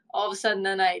all of a sudden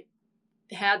then I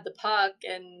had the puck,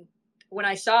 and when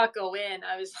I saw it go in,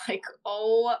 I was like,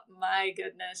 oh my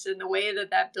goodness. And the way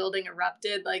that building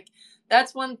erupted, like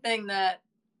that's one thing that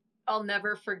I'll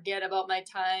never forget about my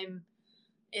time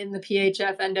in the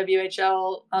PHF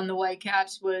NWHL on the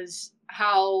Whitecaps was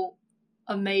how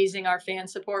amazing our fan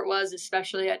support was,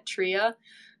 especially at Tria.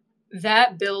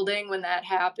 That building, when that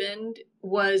happened,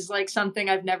 was like something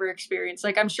I've never experienced.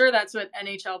 Like, I'm sure that's what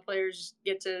NHL players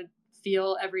get to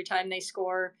feel every time they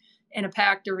score in a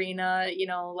packed arena,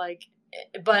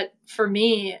 but for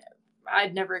me,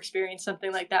 I'd never experienced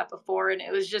something like that before. And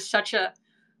it was just such a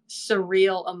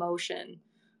surreal emotion.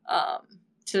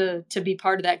 To be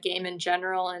part of that game in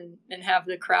general and have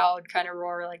the crowd kind of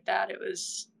roar like that.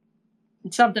 It's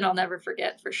something I'll never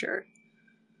forget for sure.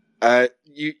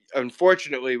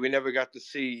 Unfortunately, we never got to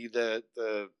see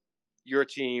your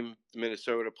team,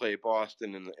 Minnesota, play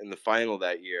Boston in the final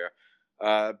that year.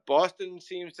 Boston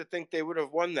seems to think they would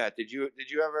have won that. Did you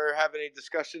ever have any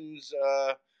discussions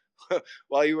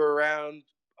while you were around?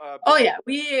 Oh yeah,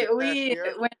 we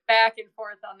went back and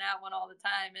forth on that one all the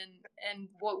time, and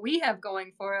what we have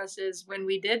going for us is when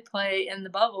we did play in the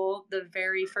bubble, the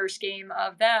very first game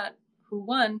of that, who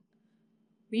won?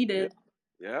 We did.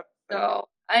 Yep. So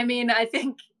I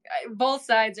think both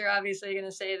sides are obviously going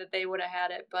to say that they would have had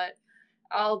it, but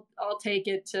I'll take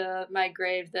it to my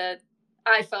grave that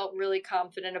I felt really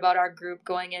confident about our group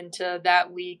going into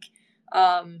that week.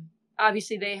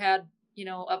 Obviously, they had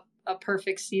a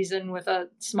perfect season with a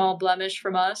small blemish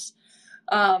from us.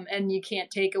 And you can't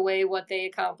take away what they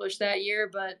accomplished that year,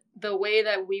 but the way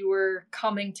that we were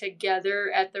coming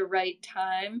together at the right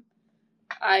time,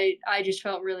 I just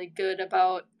felt really good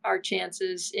about our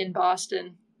chances in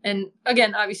Boston. And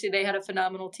again, obviously they had a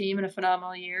phenomenal team and a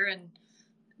phenomenal year, and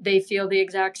they feel the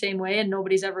exact same way, and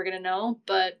nobody's ever going to know,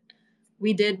 but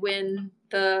we did win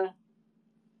the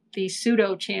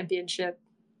pseudo championship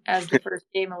as the first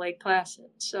game of Lake Placid.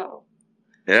 So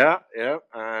yeah,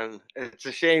 and it's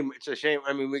a shame.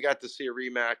 I mean, we got to see a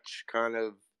rematch kind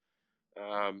of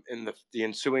in the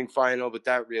ensuing final, but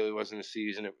that really wasn't a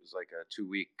season. It was like a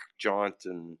 2-week jaunt,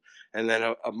 and then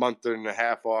a month and a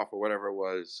half off or whatever it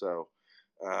was. So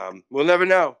we'll never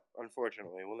know.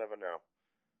 Unfortunately, we'll never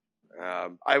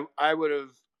know. I would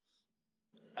have.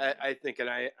 I think, and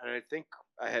I think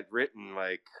I had written,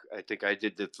 like, I think I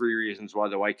did the 3 reasons why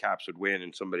the Whitecaps would win,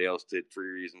 and somebody else did 3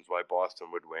 reasons why Boston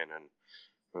would win,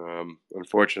 and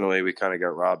unfortunately, we kind of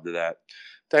got robbed of that.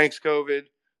 Thanks, COVID.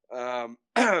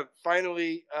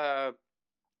 Finally,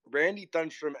 Randy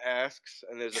Thunstrom asks,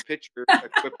 and there's a picture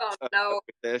equipped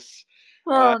with this.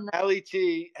 Allie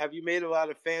T, have you made a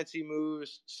lot of fancy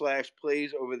moves /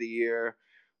 plays over the year?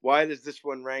 Why does this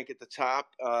one rank at the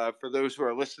top? For those who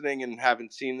are listening and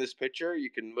haven't seen this picture,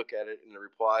 you can look at it in the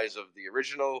replies of the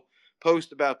original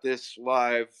post about this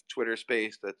live Twitter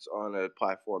space that's on a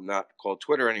platform not called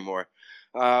Twitter anymore.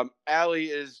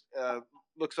 Allie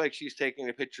looks like she's taking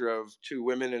a picture of 2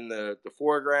 women in the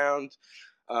foreground.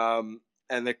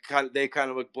 And they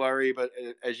kind of look blurry, but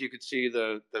as you could see,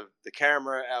 the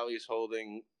camera Allie's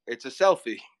holding, it's a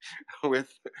selfie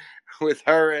with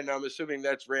her, and I'm assuming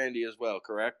that's Randy as well,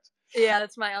 correct? Yeah,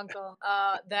 that's my uncle.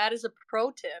 That is a pro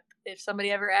tip. If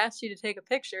somebody ever asks you to take a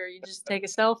picture, you just take a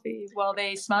selfie while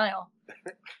they smile.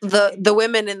 The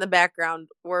women in the background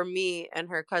were me and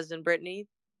her cousin Brittany.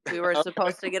 We were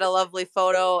supposed to get a lovely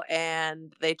photo,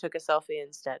 and they took a selfie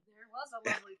instead. There was a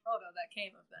lovely photo that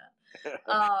came of that.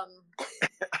 Um,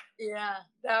 yeah,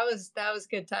 that was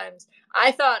good times.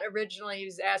 I thought originally he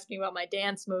was asking about my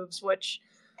dance moves, which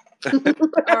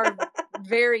are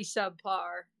very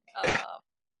subpar.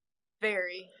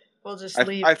 Very. We'll just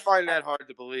leave. I find that hard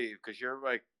to believe because you're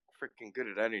like freaking good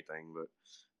at anything, but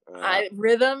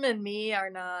Rhythm and me are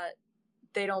not.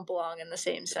 They don't belong in the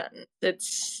same sentence.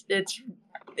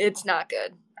 It's not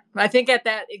good. I think at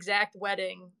that exact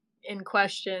wedding in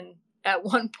question, at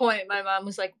one point, my mom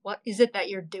was like, "What is it that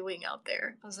you're doing out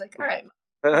there?" I was like, "All right."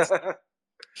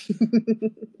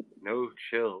 no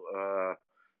chill.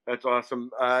 That's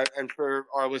awesome. And for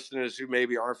our listeners who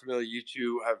maybe aren't familiar, you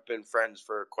two have been friends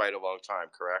for quite a long time,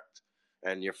 correct?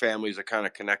 And your families are kind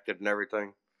of connected and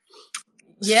everything.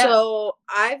 Yeah. So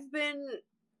I've been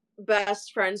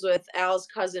best friends with Al's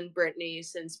cousin Brittany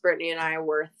since Brittany and I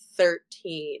were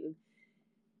 13.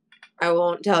 I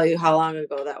won't tell you how long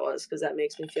ago that was because that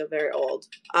makes me feel very old.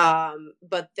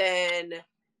 But then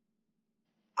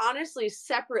honestly,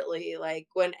 separately, like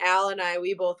when Al and I,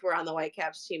 we both were on the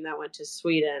Whitecaps team that went to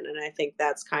Sweden, and I think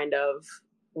that's kind of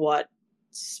what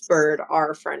spurred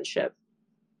our friendship.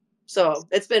 So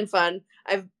it's been fun.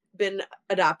 I've been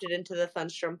adopted into the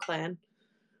Thunstrom clan.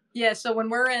 Yeah, so when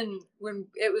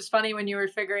it was funny when you were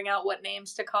figuring out what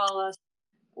names to call us,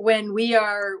 when we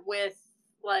are with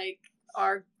like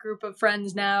our group of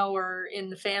friends now or in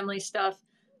the family stuff,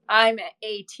 I'm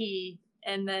AT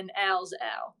and then Al's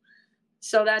Al.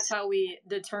 So that's how we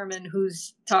determine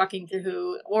who's talking to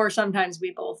who, or sometimes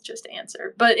we both just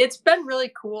answer. But it's been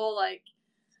really cool, like,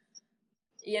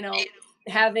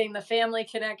 having the family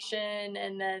connection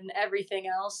and then everything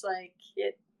else.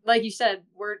 Like you said,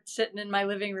 we're sitting in my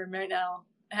living room right now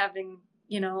having,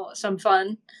 some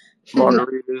fun.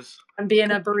 Margaritas. I'm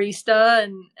being a barista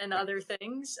and other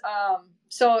things.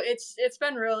 So it's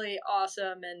been really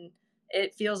awesome, and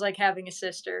it feels like having a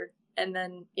sister. And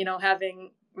then,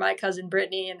 having my cousin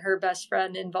Brittany and her best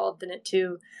friend involved in it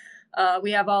too.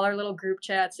 We have all our little group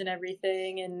chats and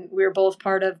everything, and we were both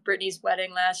part of Brittany's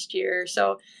wedding last year.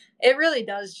 So it really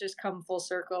does just come full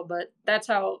circle, but that's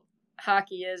how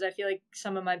hockey is. I feel like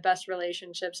some of my best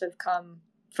relationships have come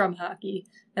from hockey,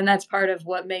 and that's part of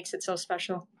what makes it so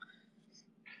special.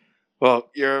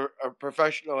 Well, you're a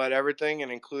professional at everything,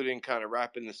 and including kind of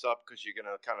wrapping this up because you're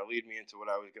going to kind of lead me into what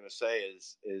I was going to say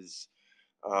is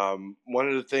one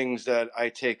of the things that I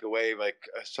take away. Like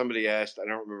somebody asked, I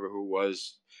don't remember who it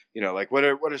was. Like what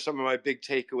are some of my big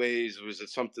takeaways? Was it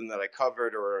something that I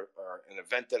covered, or an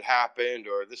event that happened,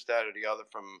 or this, that, or the other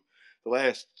from the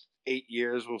last 8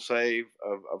 years, we'll say,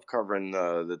 of covering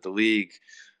the league?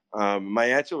 My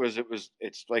answer was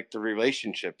it's like the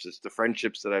relationships, it's the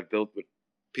friendships that I've built with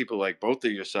people like both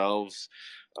of yourselves,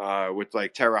 with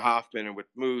like Tara Hoffman and with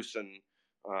Moose, and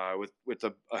with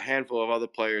a handful of other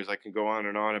players I can go on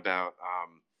and on about.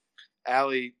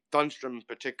 Allie Thunstrom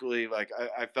particularly, like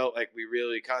I felt like we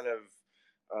really kind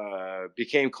of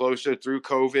became closer through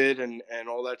COVID and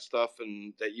all that stuff,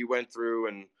 and that you went through,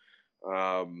 and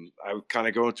I was kind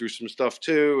of going through some stuff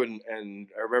too, and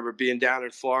I remember being down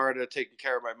in Florida taking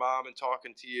care of my mom and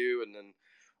talking to you, and then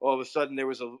all of a sudden there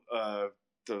was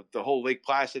the whole Lake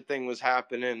Placid thing was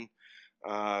happening.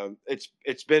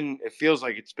 It feels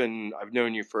like it's been, I've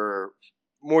known you for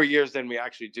more years than we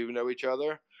actually do know each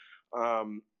other.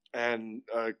 And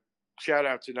shout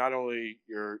out to not only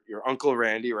your uncle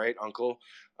Randy, right, uncle,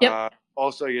 Yep.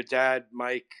 also your dad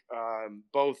Mike.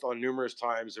 Both on numerous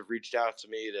times have reached out to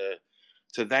me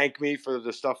to thank me for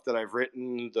the stuff that I've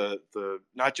written, the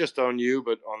not just on you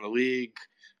but on the league,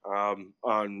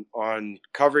 on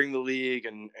covering the league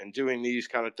and doing these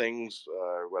kind of things,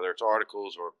 whether it's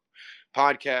articles or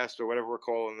podcasts or whatever we're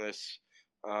calling this.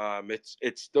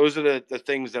 It's those are the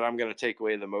things that I'm going to take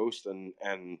away the most, and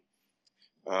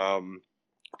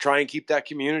try and keep that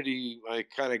community like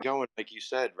kind of going, like you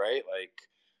said, right?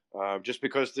 Like just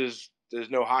because there's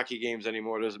no hockey games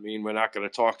anymore doesn't mean we're not going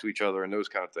to talk to each other and those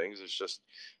kind of things. It's just,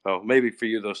 oh, maybe for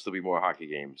you there'll still be more hockey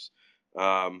games.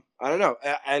 I don't know.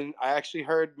 And I actually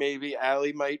heard maybe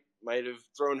Allie might have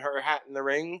thrown her hat in the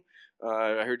ring.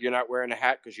 I heard you're not wearing a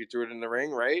hat because you threw it in the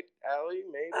ring, right, Allie?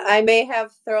 Maybe I may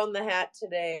have thrown the hat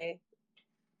today.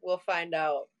 We'll find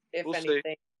out if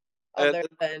anything other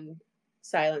than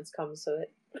silence comes to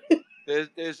it.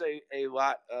 There's a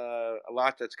lot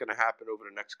that's going to happen over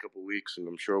the next couple of weeks, and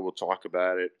I'm sure we'll talk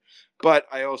about it. But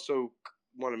I also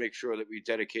want to make sure that we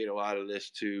dedicate a lot of this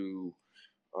to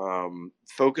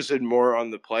focusing more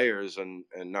on the players and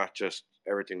not just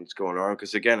everything that's going on.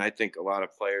 Because again, I think a lot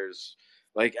of players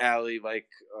like Allie, like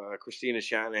Christina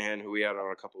Shanahan, who we had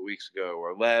on a couple of weeks ago,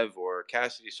 or Lev, or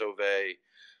Cassidy Sauvé,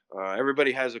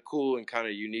 everybody has a cool and kind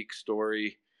of unique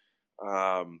story.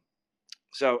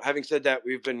 So, having said that,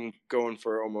 we've been going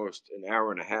for almost an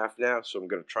hour and a half now, so I'm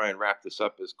going to try and wrap this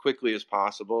up as quickly as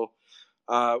possible.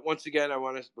 Once again, I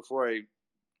want to, before I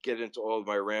get into all of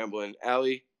my rambling,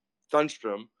 Allie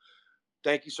Thunstrom,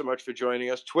 thank you so much for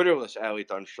joining us. Twitterless Allie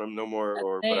Thunstrom, no more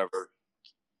or Hey, whatever.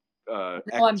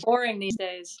 no, I'm boring these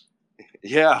days.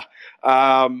 Yeah.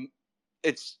 Um,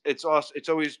 it's awesome. It's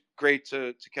always great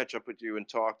to catch up with you and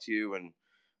talk to you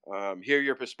and hear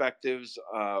your perspectives.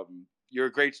 You're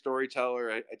a great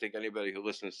storyteller. I think anybody who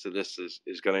listens to this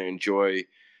is going to enjoy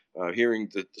hearing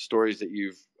the stories that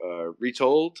you've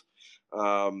retold.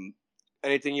 Um,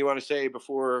 Anything you want to say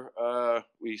before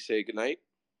we say goodnight?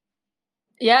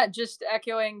 Yeah, just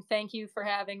echoing, thank you for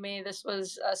having me. This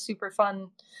was a super fun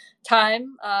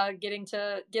time, getting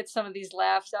to get some of these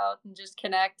laughs out and just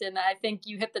connect. And I think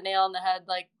you hit the nail on the head.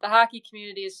 Like, the hockey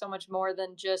community is so much more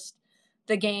than just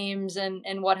the games and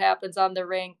what happens on the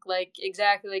rink. Like,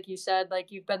 exactly like you said,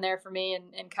 like, you've been there for me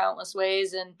in countless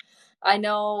ways. And I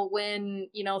know when,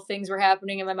 things were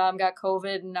happening and my mom got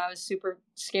COVID and I was super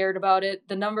scared about it,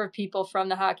 the number of people from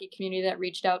the hockey community that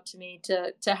reached out to me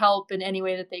to help in any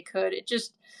way that they could, it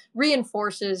just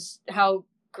reinforces how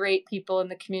great people in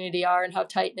the community are and how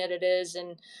tight knit it is.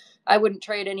 And I wouldn't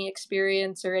trade any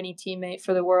experience or any teammate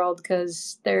for the world,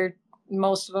 because they're,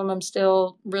 most of them I'm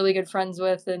still really good friends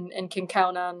with and can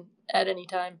count on at any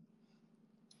time.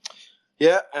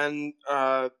 Yeah, and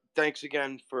thanks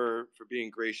again for being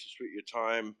gracious with your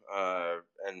time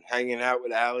and hanging out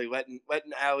with Allie, letting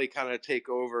Allie kind of take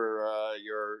over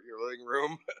your living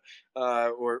room,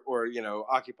 or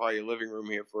occupy your living room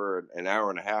here for an hour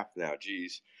and a half now.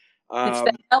 Geez, It's the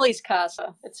um, Ellie's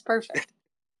casa. It's perfect.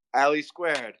 Allie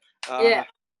squared. Yeah.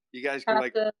 You guys can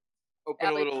like Casa, open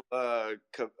a Ellie.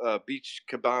 little beach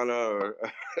cabana or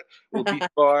a little beach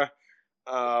bar.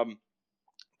 Um,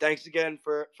 Thanks again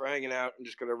for hanging out. I'm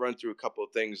just going to run through a couple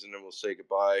of things and then we'll say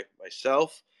goodbye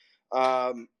myself.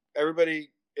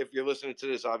 Everybody, if you're listening to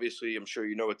this, obviously, I'm sure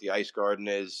you know what the Ice Garden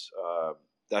is.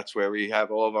 That's where we have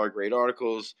all of our great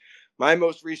articles. My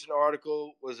most recent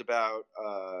article was about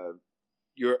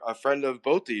you're a friend of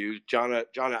both of you, Jonna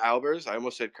Albers. I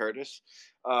almost said Curtis.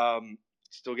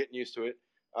 Still getting used to it.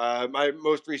 My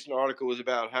most recent article was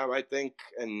about how I think,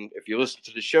 and if you listen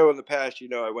to the show in the past,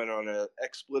 I went on an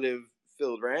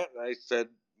expletive-filled rant, and I said,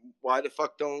 "Why the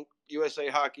fuck don't USA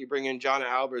Hockey bring in Jonna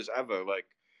Albers ever? Like,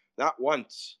 not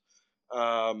once."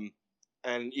 Um,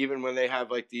 and even when they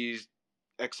have like these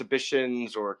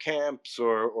exhibitions or camps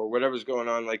or whatever's going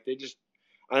on, like they just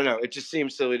I don't know. It just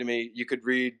seems silly to me. You could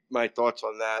read my thoughts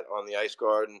on that on the Ice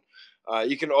Garden.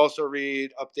 You can also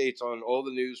read updates on all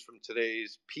the news from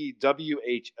today's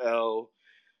PWHL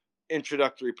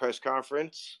introductory press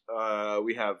conference.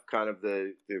 We have kind of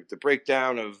the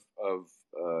breakdown of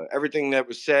everything that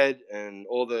was said and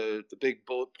all the big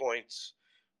bullet points.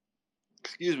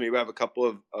 Excuse me, we have a couple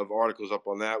of articles up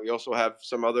on that. We also have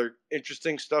some other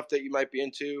interesting stuff that you might be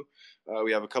into.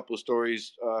 We have a couple of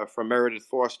stories from Meredith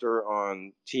Foster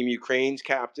on Team Ukraine's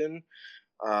captain.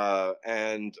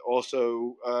 And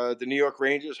also, the New York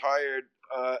Rangers hired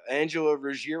Angela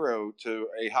Ruggiero to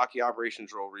a hockey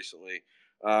operations role recently.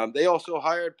 They also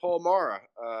hired Paul Mara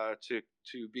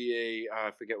to be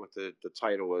I forget what the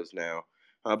title was now,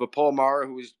 but Paul Mara,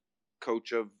 who was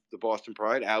coach of the Boston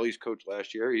Pride, Allie's coach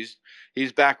last year,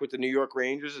 he's back with the New York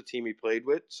Rangers, a team he played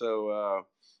with. So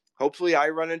hopefully, I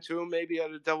run into him maybe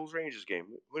at a Devils Rangers game.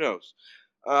 Who knows?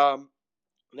 Um,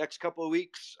 Next couple of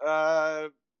weeks.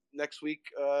 Next week,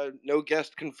 no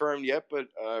guest confirmed yet, but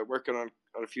working on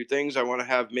a few things. I want to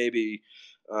have maybe,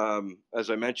 as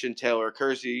I mentioned, Taylor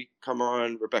Kersey come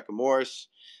on, Rebecca Morse.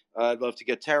 I'd love to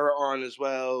get Tara on as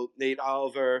well, Nate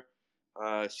Oliver,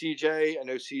 CJ. I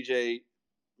know CJ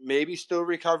maybe still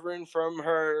recovering from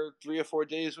her 3 or 4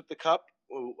 days with the cup.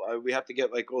 We have to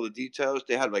get like all the details.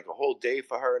 They had like a whole day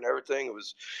for her and everything. It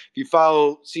was, if you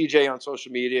follow CJ on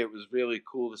social media, it was really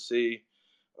cool to see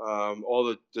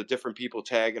all the different people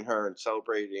tagging her and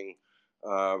celebrating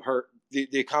her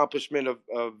the accomplishment of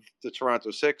the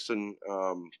Toronto Six and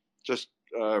just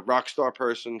a rock star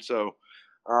person. So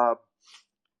uh,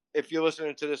 if you're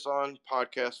listening to this on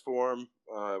podcast form,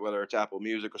 whether it's Apple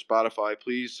Music or Spotify,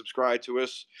 please subscribe to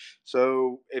us.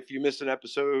 So if you miss an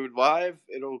episode live,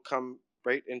 it'll come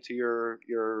right into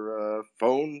your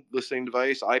phone listening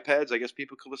device, iPads. I guess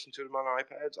people could listen to them on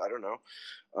iPads. I don't know.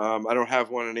 I don't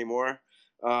have one anymore.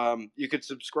 You could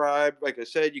subscribe. Like I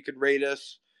said, you could rate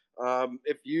us.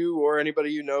 If you or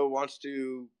anybody you know wants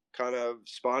to kind of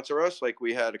sponsor us, like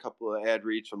we had a couple of ad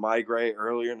reads from My Gray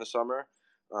earlier in the summer,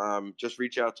 just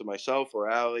reach out to myself or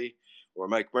Allie or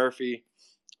Mike Murphy.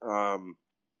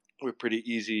 We're pretty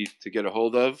easy to get a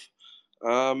hold of.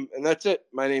 And that's it.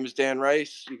 My name is Dan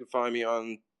Rice. You can find me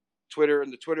on Twitter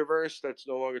in the Twitterverse. That's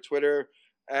no longer Twitter,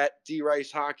 at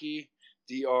DRice Hockey.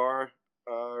 DR.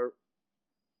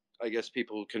 I guess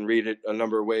people can read it a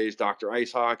number of ways. Dr.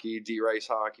 Ice Hockey, D Rice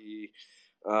Hockey.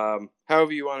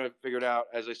 However you want to figure it out.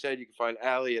 As I said, you can find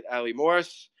Allie at Allie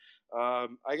Morse.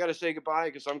 I got to say goodbye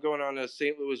because I'm going on a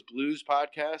St. Louis Blues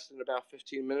podcast in about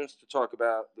 15 minutes to talk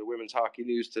about the women's hockey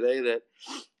news today that,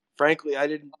 frankly, I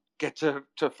didn't get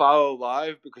to follow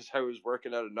live because I was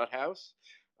working at a nut house.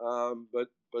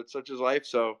 But such is life.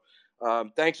 So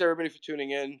thanks everybody for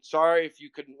tuning in. Sorry if you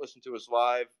couldn't listen to us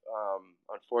live.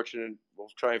 Unfortunate. We'll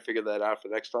try and figure that out for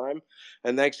next time.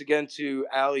 And thanks again to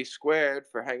Allie Squared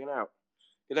for hanging out.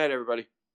 Good night, everybody.